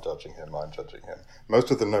Dursleys aren't judging him, I'm judging him. Most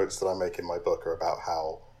of the notes that I make in my book are about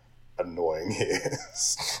how annoying he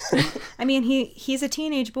is. I mean, he's a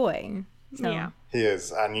teenage boy. So. Yeah. He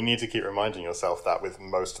is, and you need to keep reminding yourself that with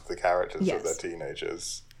most of the characters Yes. that they're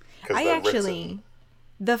teenagers. 'Cause I they're actually, written.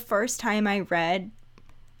 the first time I read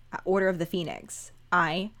Order of the Phoenix,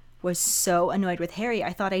 I was so annoyed with Harry,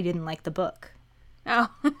 I thought I didn't like the book. Oh.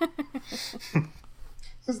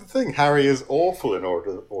 Here's the thing, Harry is awful in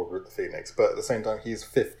Order of the Phoenix, but at the same time he's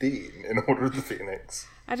 15 in Order of the Phoenix.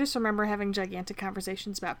 I just remember having gigantic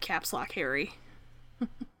conversations about Caps Lock Harry.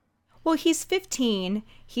 Well, he's 15,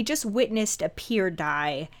 he just witnessed a peer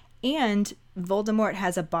die, and Voldemort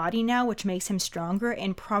has a body now, which makes him stronger,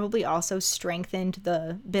 and probably also strengthened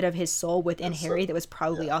the bit of his soul within Harry that was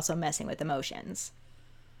probably also messing with emotions.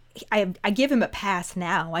 I give him a pass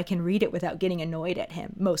now. I can read it without getting annoyed at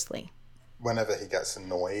him, mostly. Whenever he gets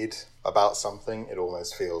annoyed about something, it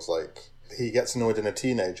almost feels like he gets annoyed in a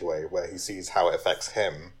teenage way where he sees how it affects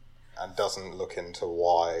him and doesn't look into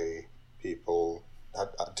why people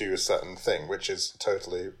do a certain thing, which is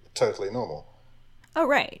totally normal. Oh,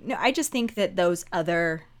 right. No, I just think that those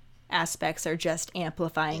other aspects are just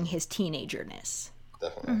amplifying his teenagerness.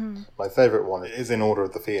 Definitely. My favourite one is in Order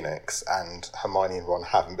of the Phoenix, and Hermione and Ron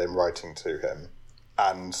haven't been writing to him.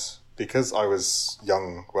 And because I was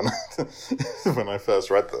young when when I first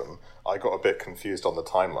read them, I got a bit confused on the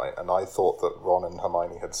timeline, and I thought that Ron and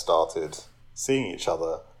Hermione had started seeing each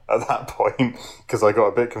other at that point, because I got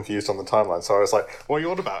a bit confused on the timeline. So I was like, what are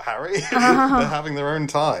you on about, Harry? They're having their own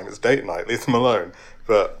time. It's date night. Leave them alone.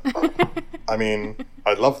 But, I mean,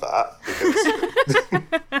 I love that, because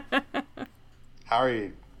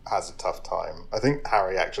Harry has a tough time. I think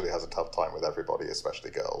Harry actually has a tough time with everybody,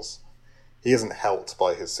 especially girls. He isn't helped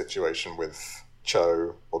by his situation with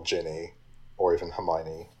Cho or Ginny or even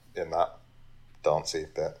Hermione in that dancey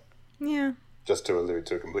bit. Yeah. Just to allude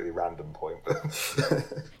to a completely random point.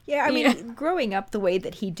 Yeah, I mean, growing up the way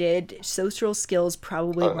that he did, social skills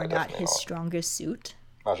probably were not definitely his not. strongest suit.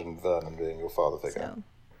 Imagine Vernon being your father figure. So,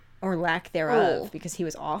 or lack thereof, Oh. because he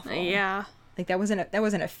was awful. Yeah. Like that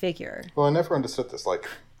wasn't a figure. Well, I never understood this. Like,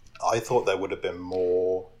 I thought there would have been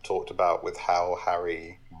more talked about with how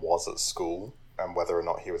Harry was at school and whether or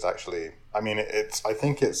not he was actually. I mean, I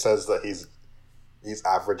think it says that he's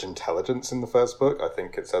average intelligence in the first book. I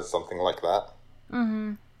think it says something like that.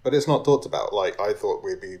 Mm-hmm. But it's not talked about. Like, I thought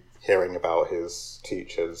we'd be hearing about his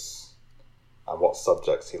teachers and what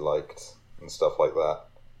subjects he liked and stuff like that.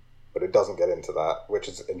 But it doesn't get into that, which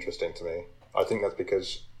is interesting to me. I think that's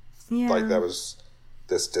because, like, there was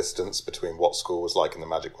this distance between what school was like in the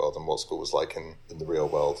magic world and what school was like in the real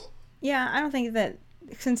world. Yeah, I don't think that,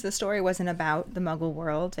 since the story wasn't about the Muggle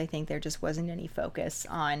world, I think there just wasn't any focus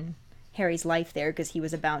on Harry's life there because he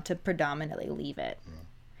was about to predominantly leave it.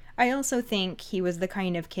 I also think he was the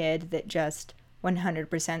kind of kid that just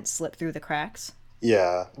 100% slipped through the cracks.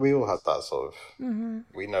 Yeah, we all had that sort of...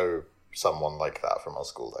 We know someone like that from our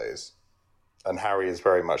school days. And Harry is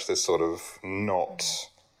very much this sort of not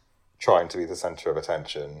trying to be the centre of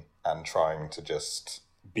attention and trying to just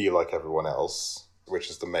be like everyone else, which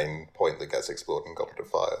is the main point that gets explored in Goblet of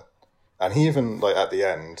Fire. And he even, like, at the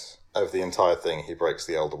end of the entire thing, he breaks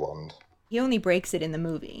the Elder Wand. He only breaks it in the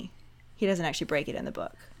movie. He doesn't actually break it in the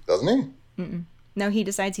book. Doesn't he? No, he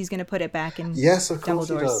decides he's going to put it back in Yes, of course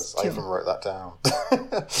he Dumbledore's does. I tomb. even wrote that down.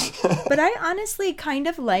 But I honestly kind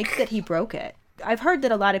of like that he broke it. I've heard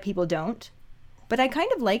that a lot of people don't, but I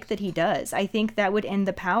kind of like that he does. I think that would end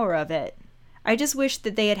the power of it. I just wish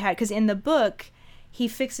that they had, because in the book, he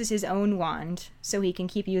fixes his own wand so he can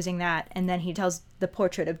keep using that, and then he tells the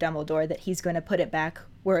portrait of Dumbledore that he's going to put it back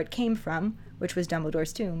where it came from, which was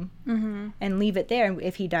Dumbledore's tomb, and leave it there.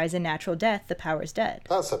 If he dies a natural death, the power's dead.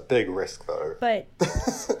 That's a big risk, though. But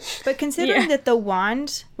considering that the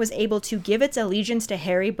wand was able to give its allegiance to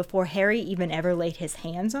Harry before Harry even ever laid his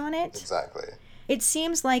hands on it, Exactly. it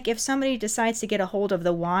seems like if somebody decides to get a hold of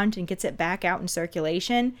the wand and gets it back out in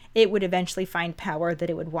circulation, it would eventually find power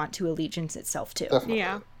that it would want to allegiance itself to. Definitely.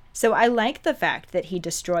 Yeah. So I like the fact that he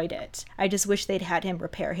destroyed it. I just wish they'd had him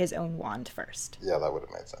repair his own wand first. Yeah, that would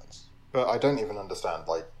have made sense. But I don't even understand,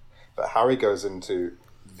 like, that Harry goes into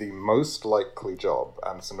the most likely job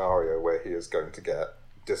and scenario where he is going to get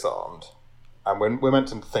disarmed. And we're meant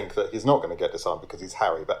to think that he's not going to get disarmed because he's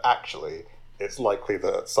Harry, but actually, it's likely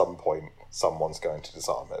that at some point, someone's going to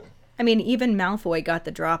disarm him. I mean, even Malfoy got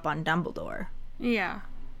the drop on Dumbledore. Yeah.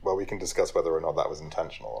 Well, we can discuss whether or not that was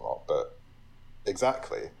intentional or not, but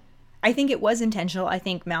exactly. I think it was intentional. I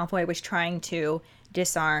think Malfoy was trying to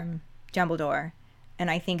disarm Dumbledore. And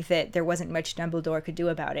I think that there wasn't much Dumbledore could do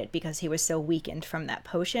about it because he was so weakened from that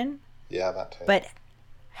potion. Yeah, that too. But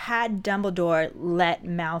had Dumbledore let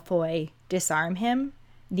Malfoy disarm him,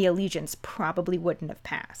 the allegiance probably wouldn't have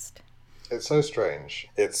passed. It's so strange.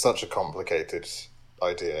 It's such a complicated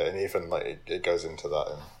idea, and even like it goes into that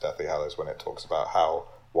in Deathly Hallows when it talks about how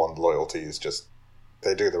wand loyalties just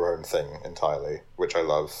they do their own thing entirely, which I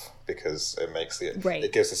love because it makes it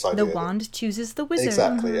gives this idea The wand chooses the wizard.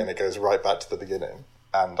 exactly, and it goes right back to the beginning.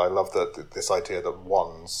 And I love that this idea that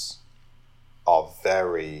wands are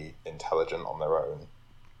very intelligent on their own,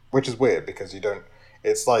 which is weird because you don't.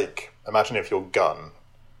 It's like imagine if your gun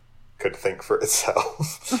could think for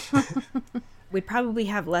itself. We'd probably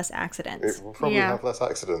have less accidents. It will probably Yeah. have less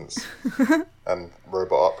accidents and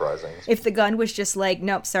robot uprisings. If the gun was just like,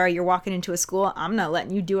 nope, sorry, you're walking into a school, I'm not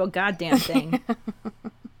letting you do a goddamn thing.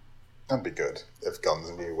 That'd be good if guns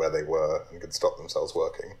knew where they were and could stop themselves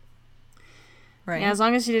working. Right? Yeah, as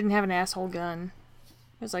long as you didn't have an asshole gun.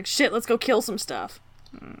 It was like, shit, let's go kill some stuff.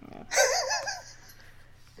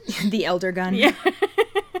 The Elder Gun. Yeah.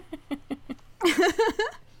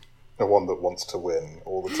 The one that wants to win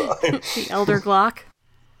all the time. The Elder Glock.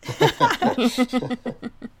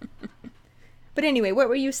 But anyway, what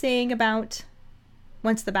were you saying about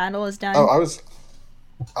once the battle is done? Oh, I was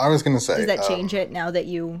going to say... Does that change it now that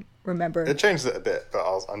you remember? It changed it a bit, but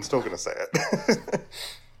I'm still going to say it.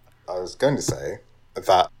 I was going to say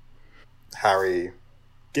that Harry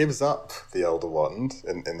gives up the Elder Wand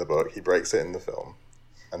in the book. He breaks it in the film.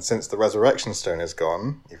 And since the Resurrection Stone is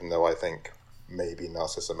gone, even though I think maybe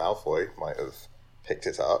Narcissa Malfoy might have picked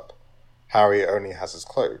it up. Harry only has his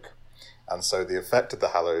cloak. And so the effect of the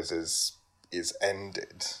Hallows is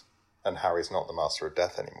ended, and Harry's not the Master of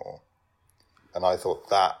Death anymore. And I thought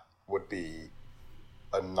that would be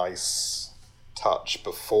a nice touch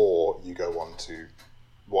before you go on to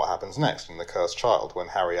what happens next in The Cursed Child, when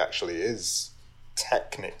Harry actually is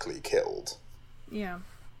technically killed. Yeah.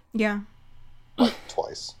 Yeah. Like,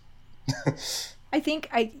 twice.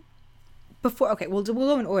 We'll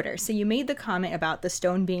go in order. So you made the comment about the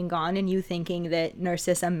stone being gone and you thinking that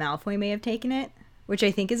Narcissa Malfoy may have taken it, which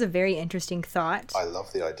I think is a very interesting thought. I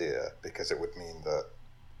love the idea, because it would mean that,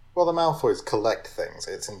 well, the Malfoys collect things.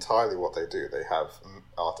 It's entirely what they do. They have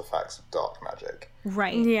artifacts of dark magic.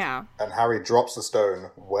 Right. Yeah. And Harry drops the stone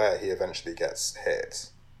where he eventually gets hit.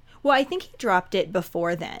 Well, I think he dropped it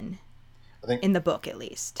before then. I think in the book, at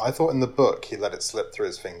least. I thought in the book he let it slip through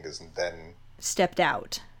his fingers and then stepped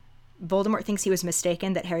out. Voldemort thinks he was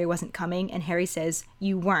mistaken, that Harry wasn't coming, and Harry says,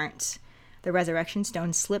 "You weren't." The resurrection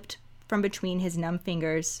stone slipped from between his numb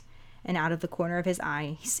fingers, and out of the corner of his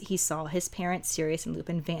eye, he saw his parents, Sirius and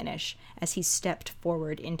Lupin, vanish as he stepped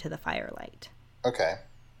forward into the firelight. Okay.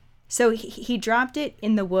 So he dropped it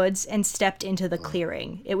in the woods and stepped into the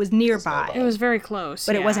clearing. It was nearby. It was very close.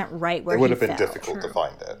 But it wasn't right where he fell. It would have been difficult to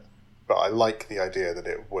find it. But I like the idea that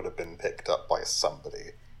it would have been picked up by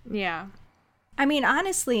somebody. Yeah. I mean,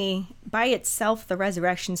 honestly, by itself, the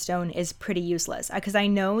Resurrection Stone is pretty useless. Because I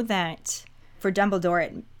know that for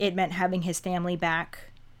Dumbledore, it meant having his family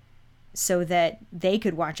back so that they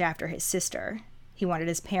could watch after his sister. He wanted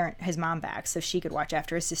his mom back so she could watch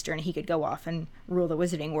after his sister and he could go off and rule the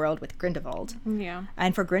wizarding world with Grindelwald. Yeah.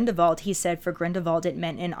 And for Grindelwald, he said for Grindelwald it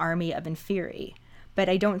meant an army of Inferi. But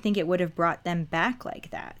I don't think it would have brought them back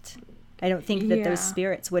like that. I don't think that those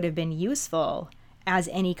spirits would have been useful as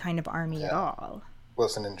any kind of army at all. Well,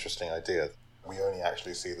 it's an interesting idea. We only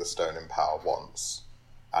actually see the stone in power once,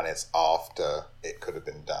 and it's after it could have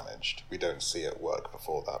been damaged. We don't see it work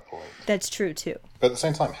before that point. That's true, too. But at the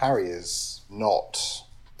same time, Harry is not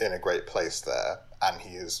in a great place there, and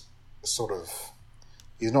he is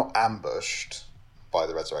he's not ambushed by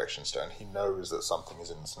the Resurrection Stone. He knows that something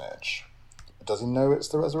is in the snitch. Does he know it's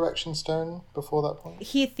the Resurrection Stone before that point?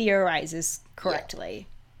 He theorizes correctly,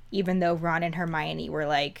 even though Ron and Hermione were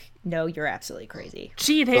like, no, you're absolutely crazy.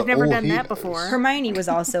 They've never done that before. Hermione was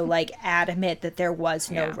also like adamant that there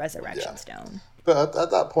was no Resurrection Stone. But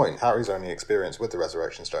at that point, Harry's only experience with the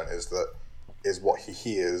Resurrection Stone is what he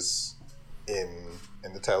hears in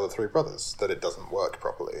the Tale of the Three Brothers, that it doesn't work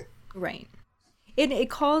properly. Right.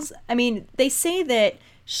 It calls, I mean, they say that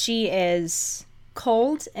she is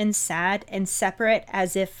cold and sad and separate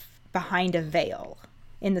as if behind a veil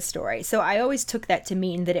in the story. So I always took that to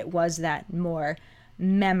mean that it was that more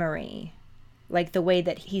memory, like the way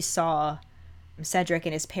that he saw Cedric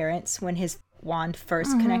and his parents when his wand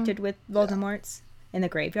first connected with Voldemort's in the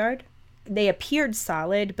graveyard. They appeared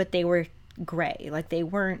solid, but they were gray, like they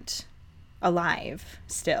weren't alive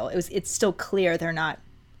still. It's still clear they're not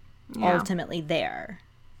ultimately there,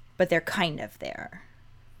 but they're kind of there.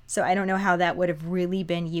 So I don't know how that would have really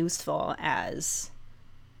been useful as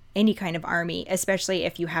any kind of army, especially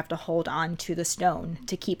if you have to hold on to the stone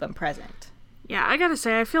to keep them present. Yeah, I gotta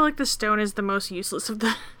say, I feel like the stone is the most useless of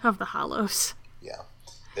the Hallows. Yeah.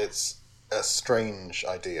 It's a strange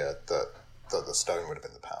idea that the stone would have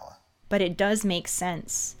been the power. But it does make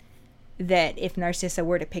sense that if Narcissa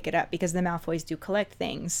were to pick it up, because the Malfoys do collect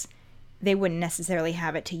things, they wouldn't necessarily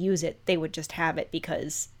have it to use it. They would just have it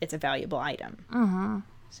because it's a valuable item. Mm-hmm.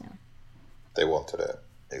 So they wanted it.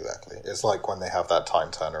 Exactly. It's like when they have that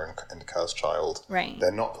time turner in The Cursed Child. Right.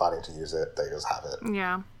 They're not planning to use it. They just have it.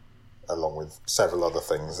 Yeah. Along with several other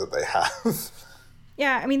things that they have.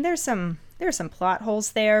 Yeah, I mean, there are some plot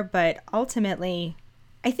holes there, but ultimately,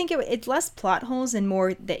 I think it's less plot holes and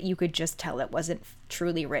more that you could just tell it wasn't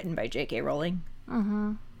truly written by J.K. Rowling.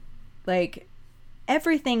 Mm-hmm. Like,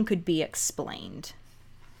 everything could be explained.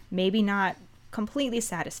 Maybe not completely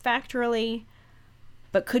satisfactorily,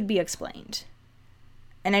 but could be explained.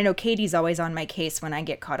 And I know Katie's always on my case when I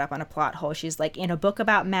get caught up on a plot hole. She's like, in a book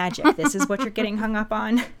about magic, this is what you're getting hung up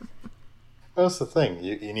on. That's the thing.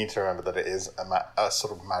 You need to remember that it is a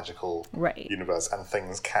sort of magical universe, and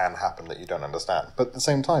things can happen that you don't understand. But at the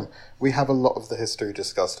same time, we have a lot of the history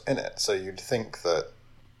discussed in it, so you'd think that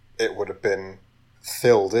it would have been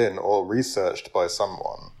filled in or researched by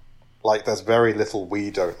someone. Like, there's very little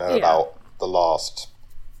we don't know about the last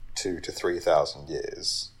 2,000 to 3,000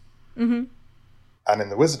 years. Mm-hmm. And in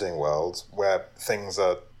the wizarding world, where things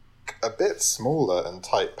are a bit smaller and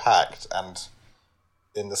tight-packed, and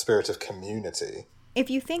in the spirit of community, If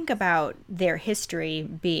you think about their history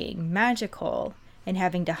being magical and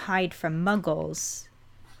having to hide from muggles,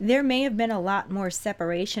 there may have been a lot more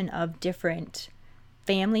separation of different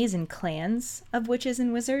families and clans of witches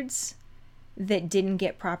and wizards that didn't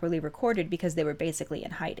get properly recorded because they were basically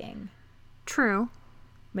in hiding. True.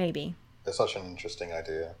 Maybe. It's such an interesting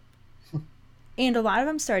idea. And a lot of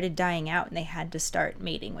them started dying out and they had to start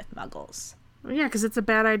mating with muggles. Yeah, because it's a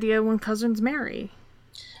bad idea when cousins marry.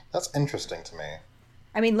 That's interesting to me.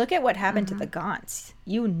 I mean, look at what happened to the Gaunts.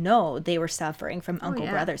 You know they were suffering from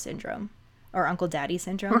uncle-brother syndrome. Or uncle-daddy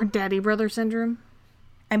syndrome. Or daddy-brother syndrome.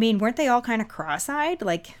 I mean, weren't they all kind of cross-eyed?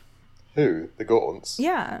 Like... Who? The Gaunts?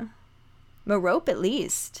 Yeah. Merope, at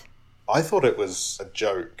least. I thought it was a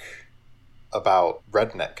joke about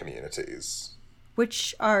redneck communities.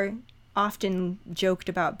 Which are often joked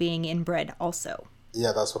about being inbred also.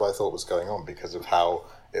 Yeah, that's what I thought was going on because of how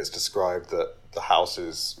it's described that the house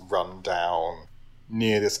is run down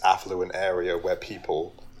near this affluent area where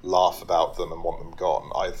people laugh about them and want them gone.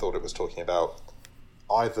 I thought it was talking about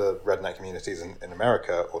either redneck communities in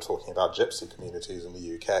America or talking about gypsy communities in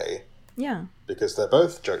the UK. Yeah. Because they're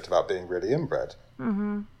both joked about being really inbred.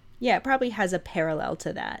 Mm-hmm. Yeah, it probably has a parallel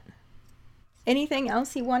to that. Anything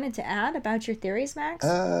else you wanted to add about your theories, Max?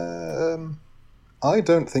 I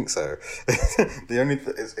don't think so. The only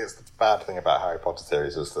it's the bad thing about Harry Potter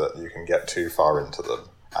theories is that you can get too far into them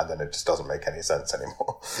and then it just doesn't make any sense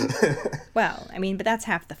anymore. Well, I mean, but that's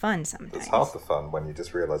half the fun sometimes. It's half the fun when you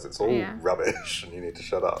just realise it's all rubbish and you need to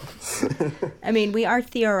shut up. I mean, we are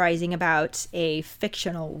theorizing about a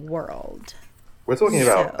fictional world. We're talking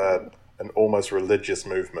about an almost religious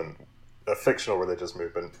movement, a fictional religious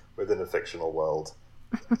movement within a fictional world.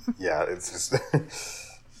 Yeah, it's just...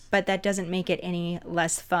 But that doesn't make it any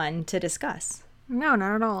less fun to discuss. No,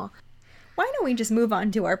 not at all. Why don't we just move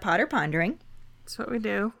on to our Potter Pondering? That's what we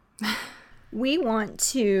do. We want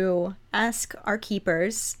to ask our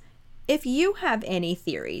keepers if you have any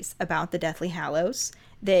theories about the Deathly Hallows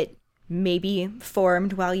that maybe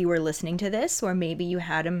formed while you were listening to this, or maybe you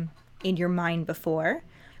had them in your mind before.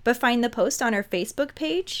 But find the post on our Facebook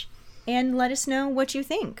page and let us know what you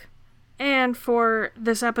think. And for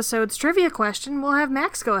this episode's trivia question, we'll have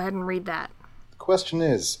Max go ahead and read that. The question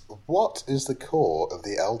is, what is the core of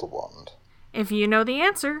the Elder Wand? If you know the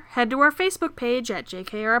answer, head to our Facebook page at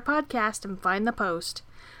JKR Podcast and find the post.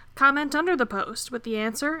 Comment under the post with the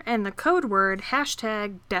answer and the code word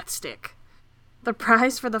 #DeathStick. The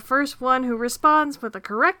prize for the first one who responds with the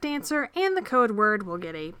correct answer and the code word will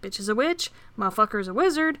get a Bitch is a Witch, Motherfucker's a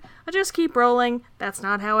Wizard, a Just Keep Rolling, That's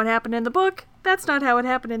Not How It Happened in the Book, That's Not How It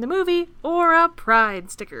Happened in the Movie, or a Pride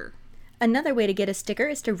sticker. Another way to get a sticker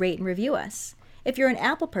is to rate and review us. If you're an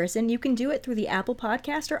Apple person, you can do it through the Apple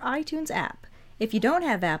Podcast or iTunes app. If you don't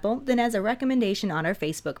have Apple, then as a recommendation on our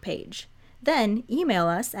Facebook page. Then email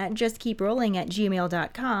us at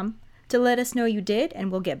justkeeprolling@gmail.com to let us know you did,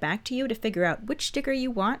 and we'll get back to you to figure out which sticker you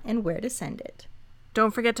want and where to send it.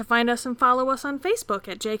 Don't forget to find us and follow us on Facebook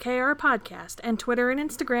at JKR Podcast and Twitter and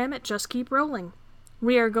Instagram at Just Keep Rolling.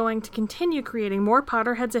 We are going to continue creating more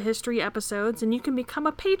Potterheads of History episodes, and you can become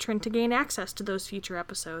a patron to gain access to those future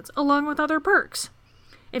episodes, along with other perks.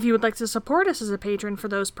 If you would like to support us as a patron for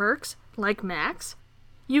those perks, like Max,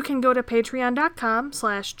 you can go to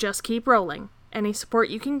patreon.com/justkeeprolling. Any support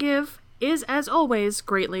you can give is, as always,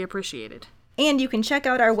 greatly appreciated. And you can check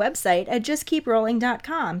out our website at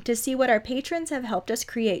justkeeprolling.com to see what our patrons have helped us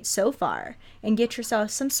create so far, and get yourself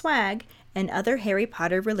some swag and other Harry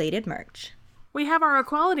Potter-related merch. We have our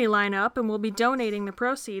equality line up, and we'll be donating the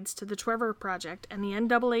proceeds to the Trevor Project and the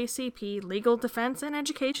NAACP Legal Defense and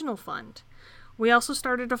Educational Fund. We also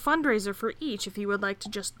started a fundraiser for each if you would like to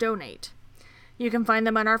just donate. You can find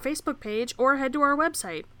them on our Facebook page or head to our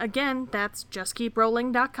website. Again, that's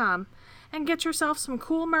justkeeprolling.com, and get yourself some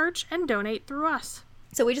cool merch and donate through us.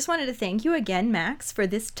 So we just wanted to thank you again, Max, for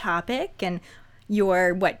this topic and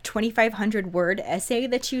your, 2,500 word essay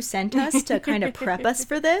that you sent us to kind of prep us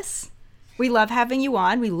for this. We love having you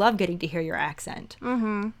on. We love getting to hear your accent.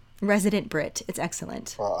 Mm-hmm. Resident Brit. It's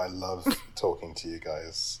excellent. Well, I love talking to you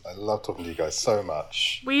guys. I love talking to you guys so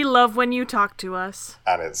much. We love when you talk to us.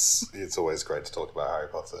 And it's always great to talk about Harry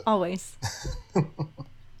Potter. Always.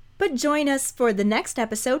 But join us for the next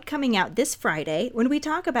episode coming out this Friday when we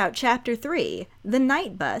talk about Chapter 3, The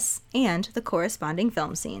Night Bus, and the corresponding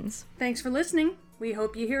film scenes. Thanks for listening. We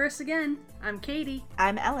hope you hear us again. I'm Katie.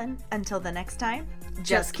 I'm Ellen. Until the next time,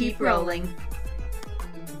 just keep rolling.